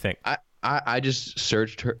weird. What do you think? I just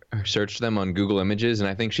searched them on Google Images, and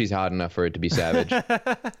I think she's hot enough for it to be savage.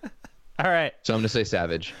 All right. So I'm going to say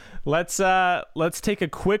savage. Let's take a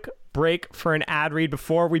quick break for an ad read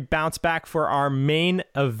before we bounce back for our main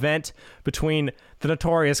event between the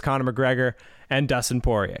notorious Conor McGregor and Dustin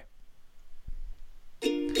Poirier.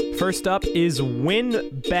 First up is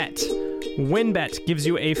WynnBET. WynnBET gives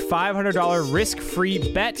you a $500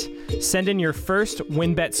 risk-free bet. Send in your first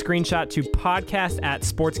WynnBET screenshot to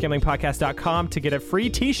podcast@sportsgamblingpodcast.com to get a free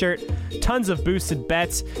t-shirt, tons of boosted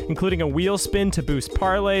bets, including a wheel spin to boost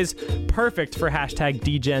parlays, perfect for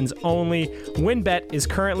 #DGens only. WynnBET is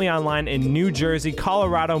currently online in New Jersey,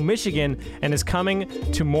 Colorado, Michigan, and is coming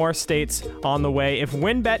to more states on the way. If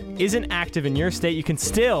WynnBET isn't active in your state, you can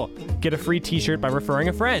still get a free t-shirt by referring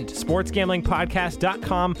a friend.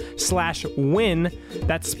 sportsgamblingpodcast.com/win.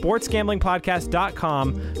 That's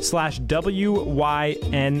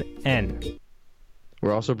sportsgamblingpodcast.com/WYNN.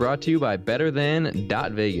 We're also brought to you by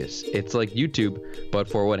BetterThan.Vegas. It's like YouTube, but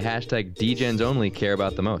for what #DGens only care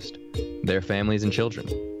about the most: their families and children.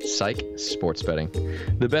 Psych, sports betting.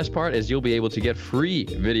 The best part is you'll be able to get free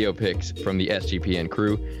video picks from the SGPN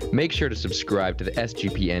crew. Make sure to subscribe to the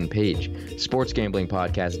SGPN page,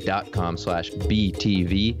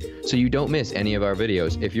 sportsgamblingpodcast.com/BTV, so you don't miss any of our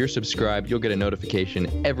videos. If you're subscribed, you'll get a notification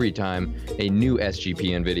every time a new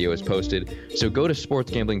SGPN video is posted. So go to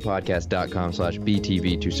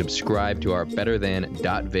sportsgamblingpodcast.com/BTV to subscribe to our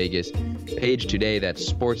BetterThan.Vegas page today.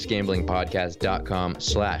 That's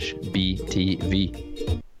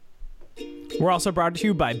sportsgamblingpodcast.com/BTV. We're also brought to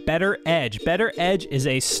you by Better Edge. Better Edge is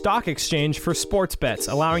a stock exchange for sports bets,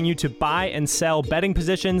 allowing you to buy and sell betting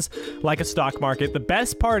positions like a stock market. The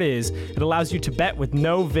best part is it allows you to bet with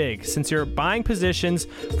no vig. Since you're buying positions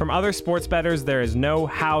from other sports bettors, there is no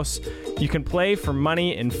house. You can play for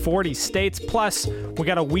money in 40 states. Plus, we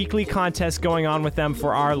got a weekly contest going on with them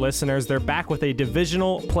for our listeners. They're back with a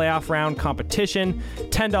divisional playoff round competition,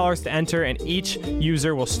 $10 to enter, and each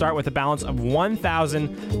user will start with a balance of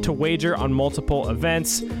 $1,000 to wager on multiple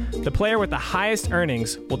events. The player with the highest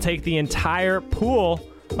earnings will take the entire pool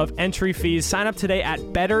of entry fees. Sign up today at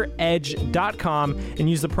betteredge.com and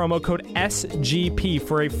use the promo code SGP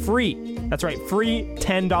for a free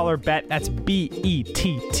 $10 bet. That's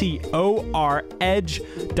BETTOR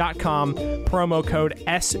edge.com, promo code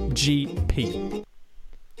SGP.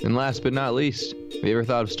 And last but not least, have you ever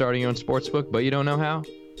thought of starting your own sportsbook, but you don't know how?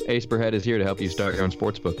 Ace Per Head is here to help you start your own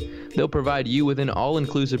sportsbook. They'll provide you with an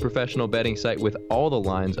all-inclusive professional betting site with all the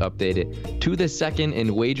lines updated to the second and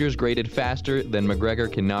wagers graded faster than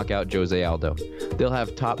McGregor can knock out Jose Aldo. They'll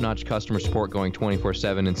have top-notch customer support going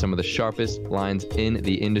 24/7 and some of the sharpest lines in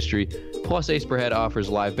the industry. Plus, Ace Per Head offers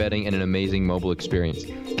live betting and an amazing mobile experience.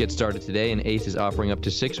 Get started today, and Ace is offering up to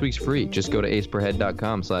 6 weeks free. Just go to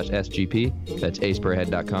aceperhead.com/SGP. That's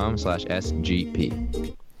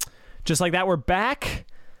aceperhead.com/SGP. Just like that, we're back.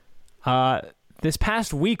 This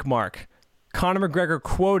past week, Mark, Conor McGregor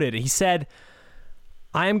quoted, he said,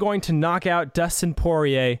 "I am going to knock out Dustin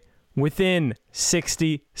Poirier within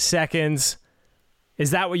 60 seconds. Is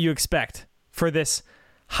that what you expect for this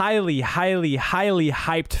highly, highly, highly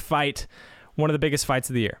hyped fight, one of the biggest fights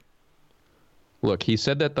of the year? Look, he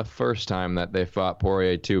said that the first time that they fought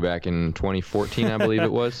Poirier 2 back in 2014, I believe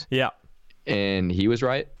it was. Yeah. And he was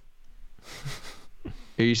right.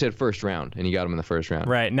 You said first round, and he got him in the first round.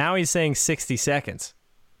 Right. Now he's saying 60 seconds.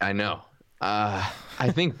 I know. I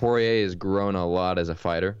think Poirier has grown a lot as a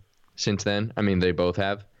fighter since then. I mean, they both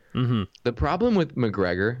have. Mm-hmm. The problem with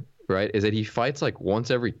McGregor, right, is that he fights like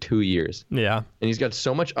once every 2 years. Yeah. And he's got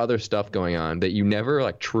so much other stuff going on that you never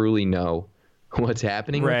like truly know what's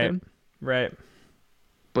happening with him. Right.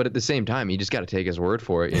 But at the same time, you just got to take his word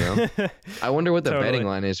for it, you know? I wonder what the betting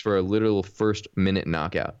line is for a literal first-minute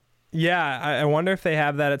knockout. Yeah, I wonder if they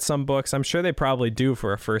have that at some books. I'm sure they probably do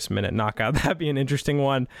for a first-minute knockout. That'd be an interesting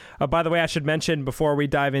one. By the way, I should mention before we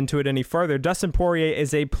dive into it any further, Dustin Poirier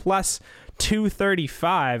is a plus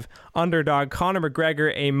 235 underdog. Conor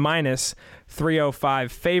McGregor a minus 305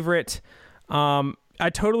 favorite. I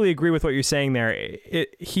totally agree with what you're saying there.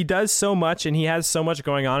 He does so much, and he has so much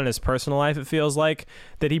going on in his personal life, it feels like,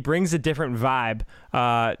 that he brings a different vibe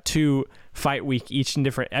to fight week each and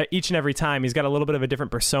every time. He's got a little bit of a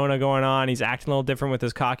different persona going on. He's acting a little different with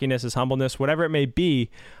his cockiness, his humbleness, whatever it may be.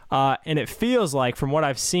 And it feels like, from what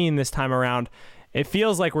I've seen this time around, it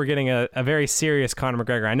feels like we're getting a very serious Conor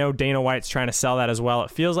McGregor. I know Dana White's trying to sell that as well. It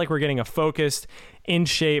feels like we're getting a focused, in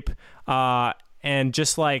shape, and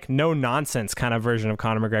just like no nonsense kind of version of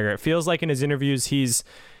Conor McGregor. It feels like in his interviews he's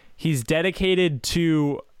dedicated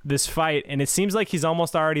to this fight, and it seems like he's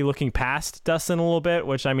almost already looking past Dustin a little bit,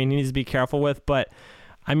 which I mean he needs to be careful with. But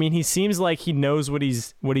I mean, he seems like he knows what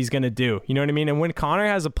he's going to do. You know what I mean? And when Conor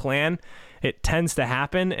has a plan, it tends to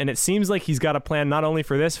happen. And it seems like he's got a plan not only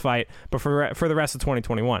for this fight, but for the rest of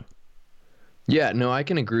 2021. Yeah, no, I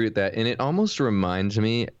can agree with that. And it almost reminds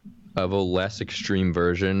me of a less extreme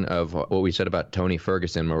version of what we said about Tony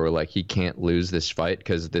Ferguson, where we're like, he can't lose this fight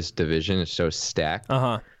because this division is so stacked.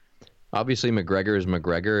 Obviously, McGregor is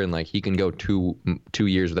McGregor, and like he can go two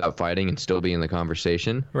years without fighting and still be in the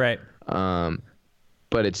conversation. Right.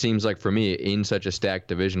 But it seems like for me, in such a stacked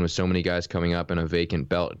division with so many guys coming up and a vacant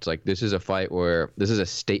belt, it's like this is a fight where this is a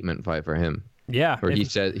statement fight for him. Yeah. Where he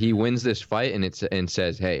says he wins this fight and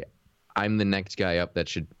says, "Hey, I'm the next guy up that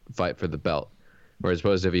should fight for the belt." Whereas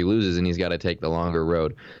opposed to if he loses and he's got to take the longer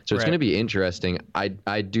road. So it's going to be interesting.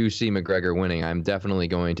 I do see McGregor winning. I'm definitely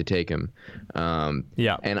going to take him.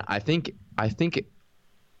 Yeah. And I think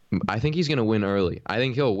he's going to win early. I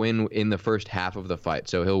think he'll win in the first half of the fight.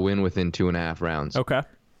 So he'll win within 2.5 rounds. Okay.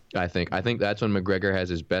 I think that's when McGregor has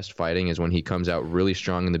his best fighting, is when he comes out really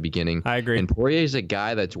strong in the beginning. I agree. And Poirier is a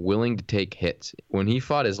guy that's willing to take hits. When he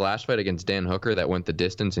fought his last fight against Dan Hooker that went the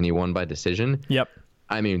distance and he won by decision. Yep.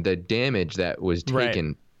 I mean, the damage that was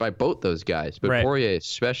taken by both those guys, but Poirier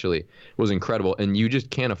especially, was incredible. And you just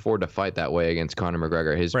can't afford to fight that way against Conor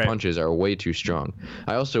McGregor. His punches are way too strong.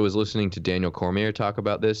 I also was listening to Daniel Cormier talk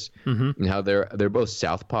about this and how they're both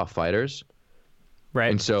southpaw fighters.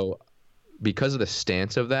 Right. And so because of the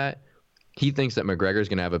stance of that, he thinks that McGregor's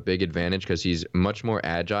going to have a big advantage because he's much more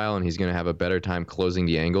agile and he's going to have a better time closing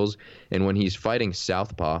the angles. And when he's fighting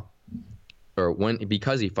southpaw,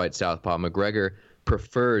 because he fights southpaw, McGregor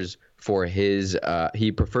prefers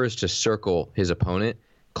to circle his opponent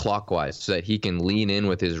clockwise so that he can lean in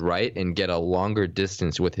with his right and get a longer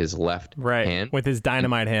distance with his left hand. With his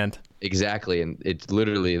dynamite hand. Exactly, and it's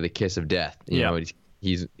literally the kiss of death. You know,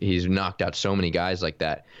 he's knocked out so many guys like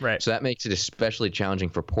that. Right. So that makes it especially challenging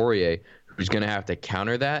for Poirier, who's going to have to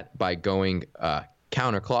counter that by going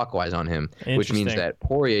counterclockwise on him, which means that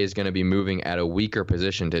Poirier is going to be moving at a weaker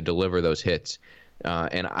position to deliver those hits.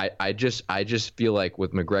 And I just feel like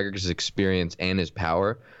with McGregor's experience and his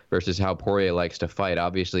power versus how Poirier likes to fight,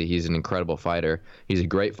 obviously he's an incredible fighter. He's a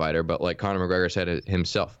great fighter, but like Conor McGregor said it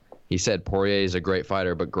himself, he said Poirier is a great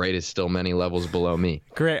fighter, but great is still many levels below me.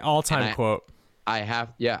 Great all-time quote. I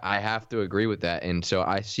have to agree with that. And so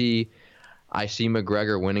I see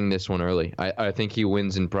McGregor winning this one early. I think he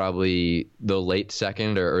wins in probably the late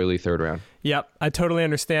second or early third round. Yep, I totally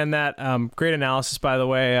understand that. Great analysis, by the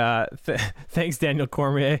way. Thanks, Daniel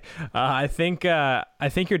Cormier. I think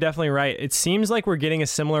you're definitely right. It seems like we're getting a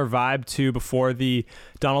similar vibe to before the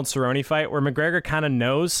Donald Cerrone fight, where McGregor kind of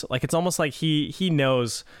knows. Like it's almost like he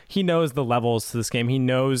knows the levels to this game.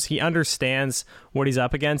 He understands what he's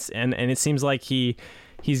up against, and it seems like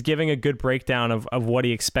he's giving a good breakdown of what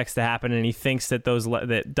he expects to happen, and he thinks that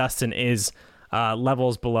that Dustin is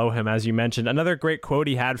levels below him, as you mentioned. Another great quote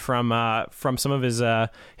he had from some of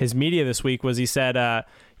his media this week was he said,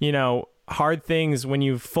 hard things when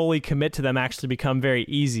you fully commit to them actually become very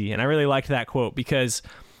easy. And I really liked that quote because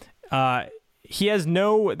there's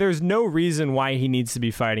no reason why he needs to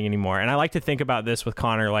be fighting anymore. And I like to think about this with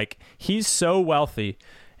Conor, like he's so wealthy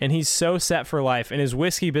and he's so set for life and his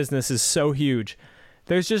whiskey business is so huge.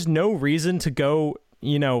 There's just no reason to go,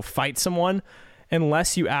 fight someone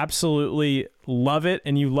unless you absolutely love it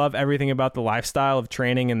and you love everything about the lifestyle of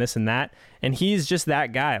training and this and that. And he's just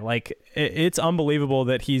that guy. Like it's unbelievable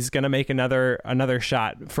that he's going to make another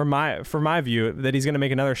shot. For my view, that he's going to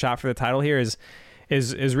make another shot for the title here is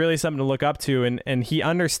really something to look up to. And he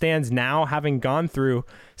understands now, having gone through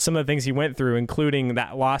some of the things he went through, including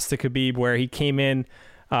that loss to Khabib where he came in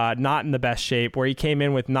not in the best shape, where he came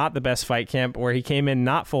in with not the best fight camp, where he came in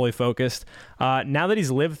not fully focused. Now that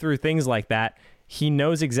he's lived through things like that, he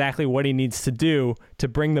knows exactly what he needs to do to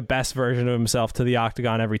bring the best version of himself to the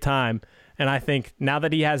octagon every time. And I think now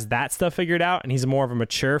that he has that stuff figured out and he's more of a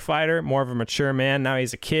mature fighter, more of a mature man, now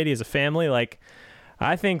he's a kid, he has a family, like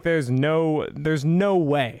I think there's no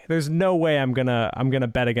way I'm gonna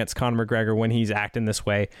bet against Conor McGregor when he's acting this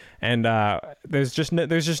way, and there's just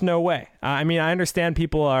no way. I mean, I understand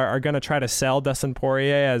people are gonna try to sell Dustin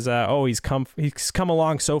Poirier as he's come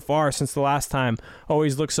along so far since the last time. Oh,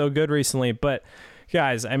 he's looked so good recently, but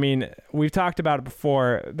guys, I mean, we've talked about it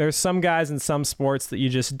before. There's some guys in some sports that you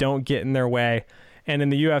just don't get in their way, and in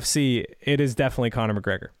the UFC, it is definitely Conor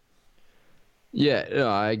McGregor. Yeah, no,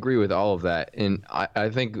 I agree with all of that. And I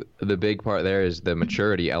think the big part there is the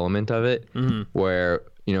maturity element of it, where,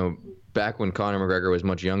 back when Conor McGregor was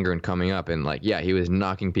much younger and coming up and he was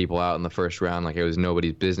knocking people out in the first round like it was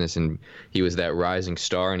nobody's business. And he was that rising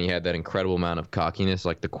star and he had that incredible amount of cockiness,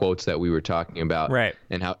 like the quotes that we were talking about, right?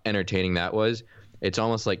 And how entertaining that was. it's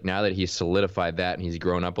almost like now that he's solidified that and he's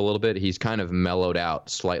grown up a little bit, he's kind of mellowed out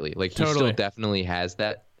slightly. Like he still definitely has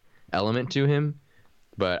that element to him,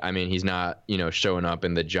 but I mean, he's not, showing up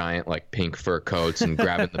in the giant like pink fur coats and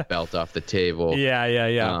grabbing the belt off the table.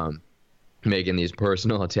 Yeah. Making these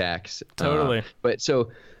personal attacks. Totally. But so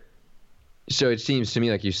it seems to me,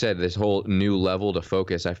 like you said, this whole new level to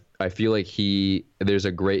focus. I feel like there's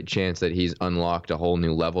a great chance that he's unlocked a whole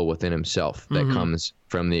new level within himself that comes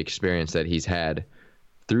from the experience that he's had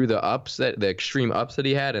through the extreme ups that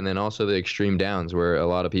he had, and then also the extreme downs where a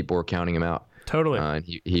lot of people were counting him out. Totally. And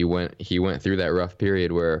he went through that rough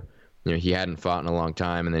period where he hadn't fought in a long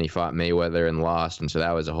time, and then he fought Mayweather and lost, and so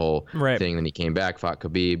that was a whole thing. Then he came back, fought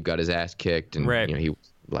Khabib, got his ass kicked, and he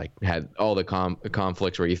like had all the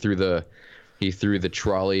conflicts where he threw the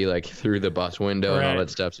trolley like through the bus window and all that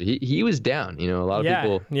stuff. So he was down. A lot of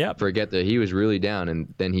people forget that he was really down,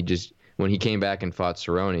 and then when he came back and fought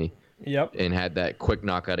Cerrone and had that quick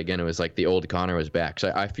knockout again, it was like the old Conor was back.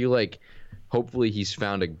 So I feel like hopefully he's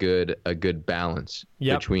found a good balance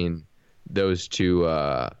between those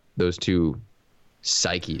two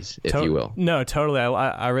psyches, if you will. No, totally.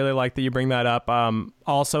 I really like that you bring that up.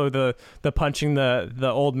 Also, the punching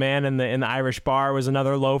the old man in the Irish bar was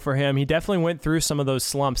another low for him. He definitely went through some of those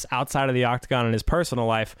slumps outside of the octagon in his personal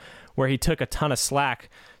life, where he took a ton of slack.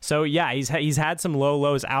 So yeah, he's had some low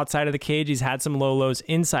lows outside of the cage. He's had some low lows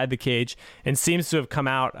inside the cage, and seems to have come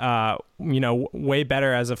out, way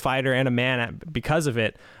better as a fighter and a man because of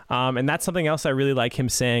it. And that's something else I really like him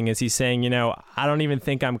saying. Is he's saying, I don't even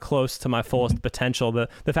think I'm close to my fullest potential.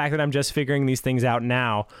 The fact that I'm just figuring these things out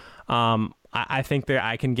now, I think that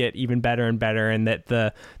I can get even better and better, and that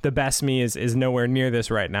the best me is nowhere near this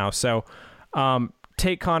right now. So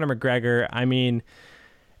take Conor McGregor. I mean,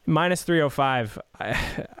 minus 305.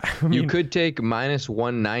 You could take minus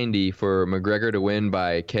 190 for McGregor to win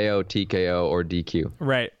by KO, TKO, or DQ.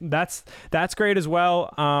 Right. That's great as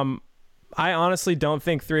well. I honestly don't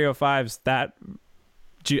think 305's that.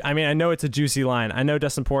 I mean, I know it's a juicy line. I know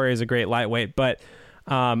Dustin Poirier is a great lightweight, but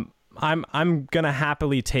I'm gonna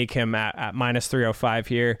happily take him at minus 305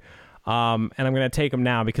 here. And I'm going to take him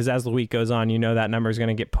now because as the week goes on, that number is going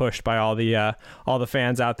to get pushed by all the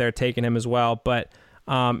fans out there taking him as well. But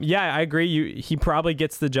I agree. He probably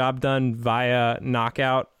gets the job done via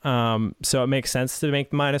knockout. So it makes sense to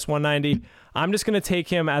make minus 190. I'm just going to take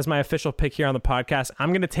him as my official pick here on the podcast. I'm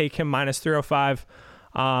going to take him minus 305.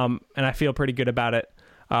 And I feel pretty good about it.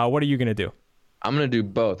 What are you going to do? I'm going to do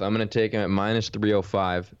both. I'm going to take him at minus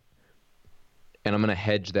 305. And I'm going to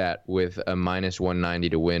hedge that with a minus 190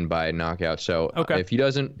 to win by knockout. So if he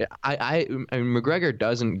doesn't, I mean, McGregor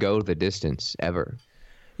doesn't go the distance ever.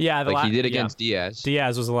 Yeah, he did against Diaz.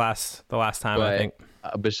 Diaz was the last time, but I think.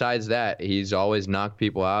 Besides that, he's always knocked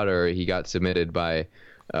people out, or he got submitted by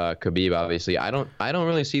Khabib. Obviously, I don't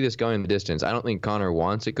really see this going the distance. I don't think Conor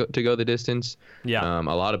wants it to go the distance. Yeah. A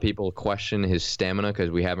lot of people question his stamina because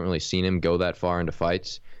we haven't really seen him go that far into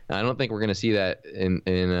fights. And I don't think we're going to see that in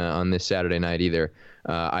on this Saturday night either.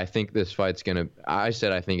 I think this fight's going to. I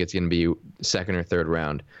think it's going to be second or third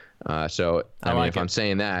round. So I mean, if I'm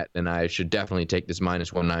saying that, then I should definitely take this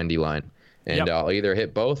minus 190 line, and I'll either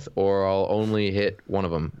hit both or I'll only hit one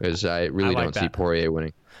of them, because I really don't see Poirier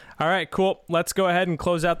winning. All right, cool. Let's go ahead and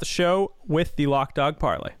close out the show with the Lock Dog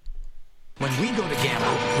Parlay. When we go to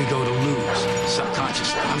gamble, we go to lose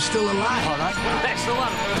subconsciously. I'm still alive. All right. Thanks a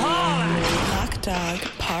lot. Lock Dog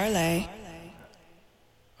Parlay.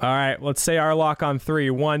 All right, let's say our lock on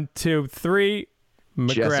 3. 1, 2, 3.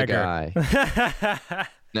 McGregor. Jessica.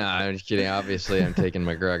 No, I'm just kidding. Obviously, I'm taking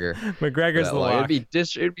McGregor. McGregor's the lock.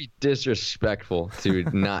 It'd be disrespectful to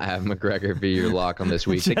not have McGregor be your lock on this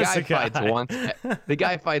week. The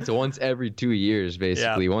guy fights once every 2 years,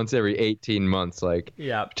 basically. Once every 18 months.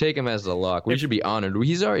 Take him as the lock. We should be honored.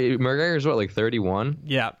 McGregor's what, like 31?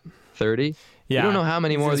 Yeah. 30? Yeah. You don't know how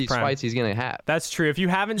many more of these fights he's going to have. That's true. If you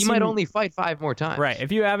haven't he might only fight 5 more times. Right.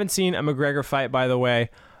 If you haven't seen a McGregor fight, by the way,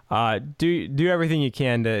 do everything you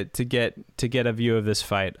can to get a view of this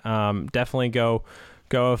fight. Definitely go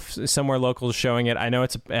somewhere local showing it. I know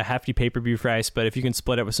it's a hefty pay-per-view price, but if you can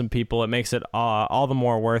split it with some people, it makes it all the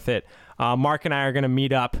more worth it. Mark and I are going to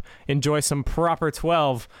meet up, enjoy some proper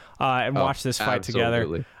 12, and watch this fight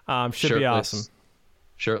together. Should be awesome.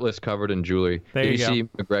 Shirtless, covered in jewelry. Did you see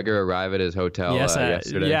McGregor arrive at his hotel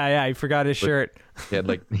yesterday? Yeah, he forgot his shirt. He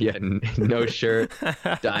had no shirt,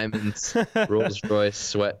 diamonds, Rolls Royce,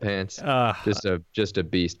 sweatpants. Just a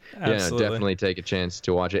beast. Absolutely. Yeah, definitely take a chance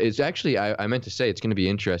to watch it. It's actually, I meant to say, it's going to be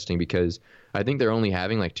interesting because I think they're only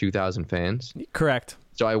having like 2,000 fans. Correct.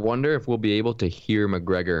 So I wonder if we'll be able to hear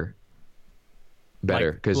McGregor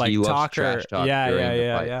better because he loves trash talk during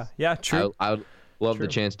the fights. Yeah, true. Love the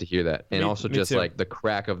chance to hear that. And also just too. like the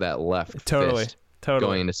crack of that left fist Totally.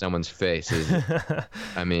 going into someone's face is,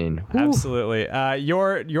 I mean, whew. Absolutely.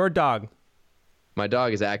 Your dog. My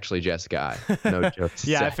dog is actually Jessica I. No joke.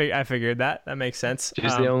 Yeah, I figured that. That makes sense.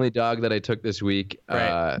 She's the only dog that I took this week.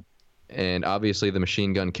 Right. And obviously the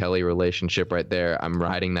Machine Gun Kelly relationship right there. I'm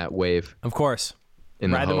riding that wave. Of course.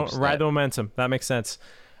 Ride the momentum. That makes sense.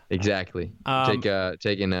 Exactly.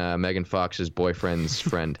 Taking Megan Fox's boyfriend's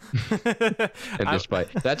friend. And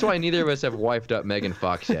despite that's why neither of us have wifed up Megan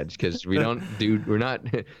Fox yet, because we're not.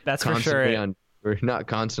 That's for sure. We're not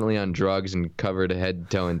constantly on drugs and covered head,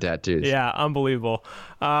 toe, and tattoos. Yeah, unbelievable.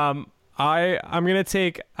 I'm gonna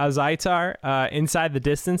take Zaitar inside the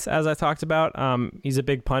distance, as I talked about. He's a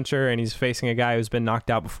big puncher and he's facing a guy who's been knocked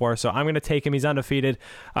out before, so I'm gonna take him. He's undefeated.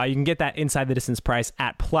 You can get that inside the distance price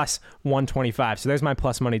at plus 125. So there's my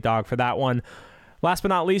plus money dog for that one. Last but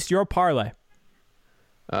not least, your parlay.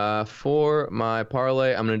 For my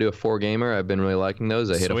parlay, I'm gonna do a 4-gamer. I've been really liking those.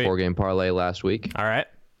 I hit a 4-game parlay last week. All right.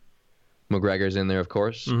 McGregor's in there, of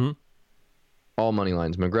course. Mm-hmm. All money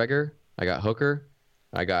lines. McGregor. I got Hooker.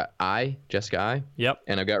 I got Jessica I. Yep.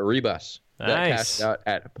 And I've got Rebus. Nice. That cashed out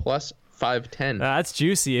at plus 510. That's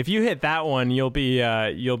juicy. If you hit that one, you'll be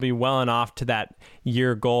well and off to that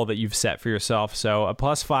year goal that you've set for yourself. So a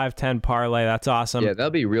plus 510 parlay. That's awesome. Yeah,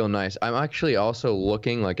 that'll be real nice. I'm actually also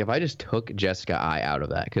looking like if I just took Jessica I out of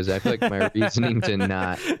that, because I feel like my reasoning to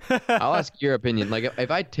not. I'll ask your opinion. Like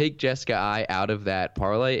if I take Jessica I out of that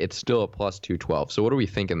parlay, it's still a plus 212. So what are we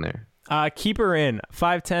thinking there? Keep her in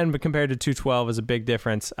 510, but compared to 212 is a big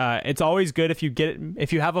difference. It's always good if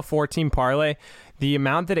you have a 14 parlay, the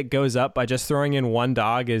amount that it goes up by just throwing in one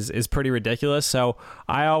dog is pretty ridiculous. So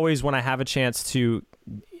I always, when I have a chance to,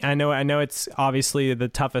 I know it's obviously the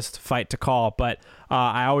toughest fight to call, but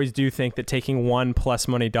I always do think that taking one plus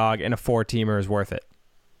money dog in a 4-teamer is worth it.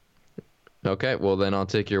 Okay, well then I'll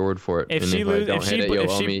take your word for it. If she loses,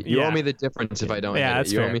 you owe me the difference if I don't hit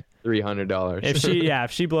it. You owe me $300.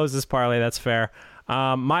 If she blows this parlay, that's fair.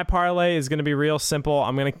 My parlay is going to be real simple.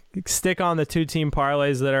 I'm going to stick on the 2-team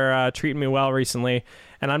parlays that are treating me well recently,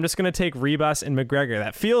 and I'm just going to take Rebus and McGregor.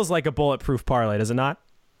 That feels like a bulletproof parlay, does it not?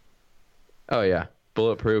 Oh yeah,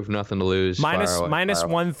 bulletproof, nothing to lose. Minus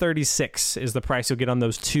 136 is the price you'll get on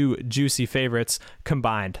those two juicy favorites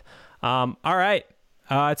combined. All right.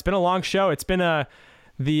 It's been a long show. It's been the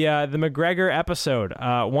McGregor episode,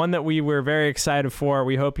 one that we were very excited for.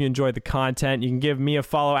 We hope you enjoyed the content. You can give me a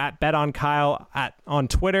follow at BetOnKyle on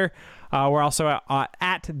Twitter. We're also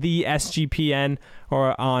at the SGPN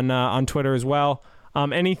or on Twitter as well.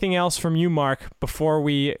 Anything else from you, Mark, before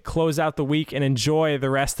we close out the week and enjoy the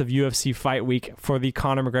rest of UFC Fight Week for the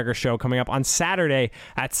Conor McGregor show coming up on Saturday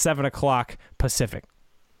at 7 o'clock Pacific?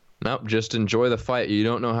 Nope, just enjoy the fight. You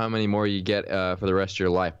don't know how many more you get for the rest of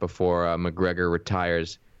your life before McGregor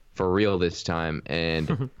retires for real this time.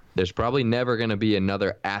 And there's probably never going to be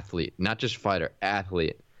another athlete, not just fighter,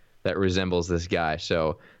 athlete, that resembles this guy.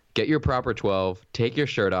 So get your proper 12, take your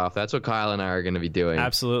shirt off. That's what Kyle and I are going to be doing.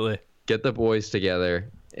 Absolutely. Get the boys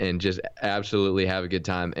together and just absolutely have a good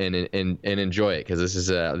time and enjoy it, because this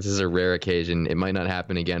is a rare occasion. It might not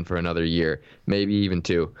happen again for another year, maybe even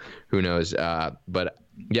 2. Who knows? But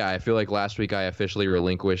yeah, I feel like last week I officially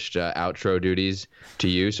relinquished outro duties to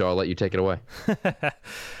you, so I'll let you take it away.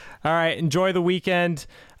 All right, enjoy the weekend.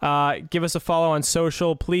 Give us a follow on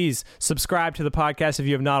social. Please subscribe to the podcast if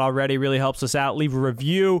you have not already. It really helps us out. Leave a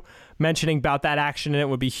review mentioning about that action, and it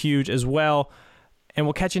would be huge as well. And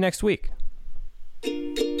we'll catch you next week.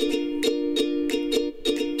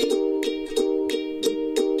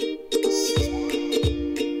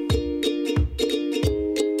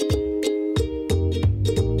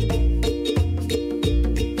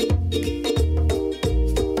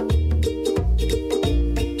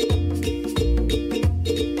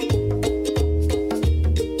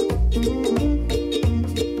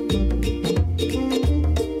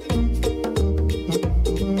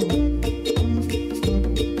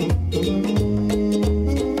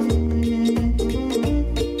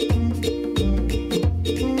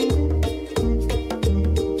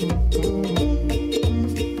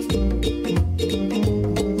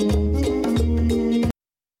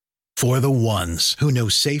 For the ones who know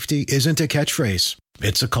safety isn't a catchphrase,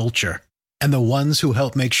 it's a culture. And the ones who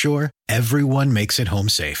help make sure everyone makes it home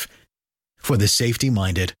safe. For the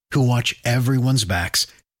safety-minded who watch everyone's backs,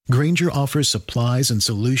 Grainger offers supplies and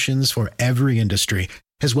solutions for every industry,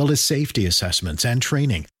 as well as safety assessments and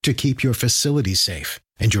training to keep your facilities safe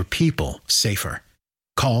and your people safer.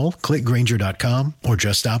 Call, click Grainger.com, or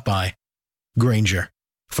just stop by. Grainger,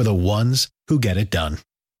 for the ones who get it done.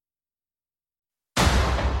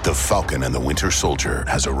 The Falcon and the Winter Soldier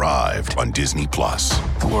has arrived on Disney+.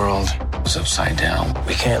 The world is upside down.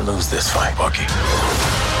 We can't lose this fight, Bucky.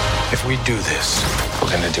 If we do this, we're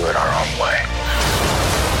going to do it our own way.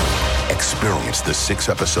 Experience the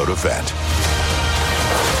 6-episode event.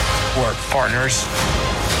 Work partners,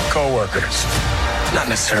 co-workers, not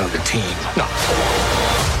necessarily the team. No.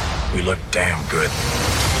 We look damn good.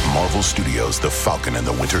 Marvel Studios' The Falcon and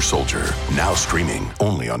the Winter Soldier, now streaming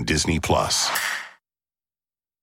only on Disney+.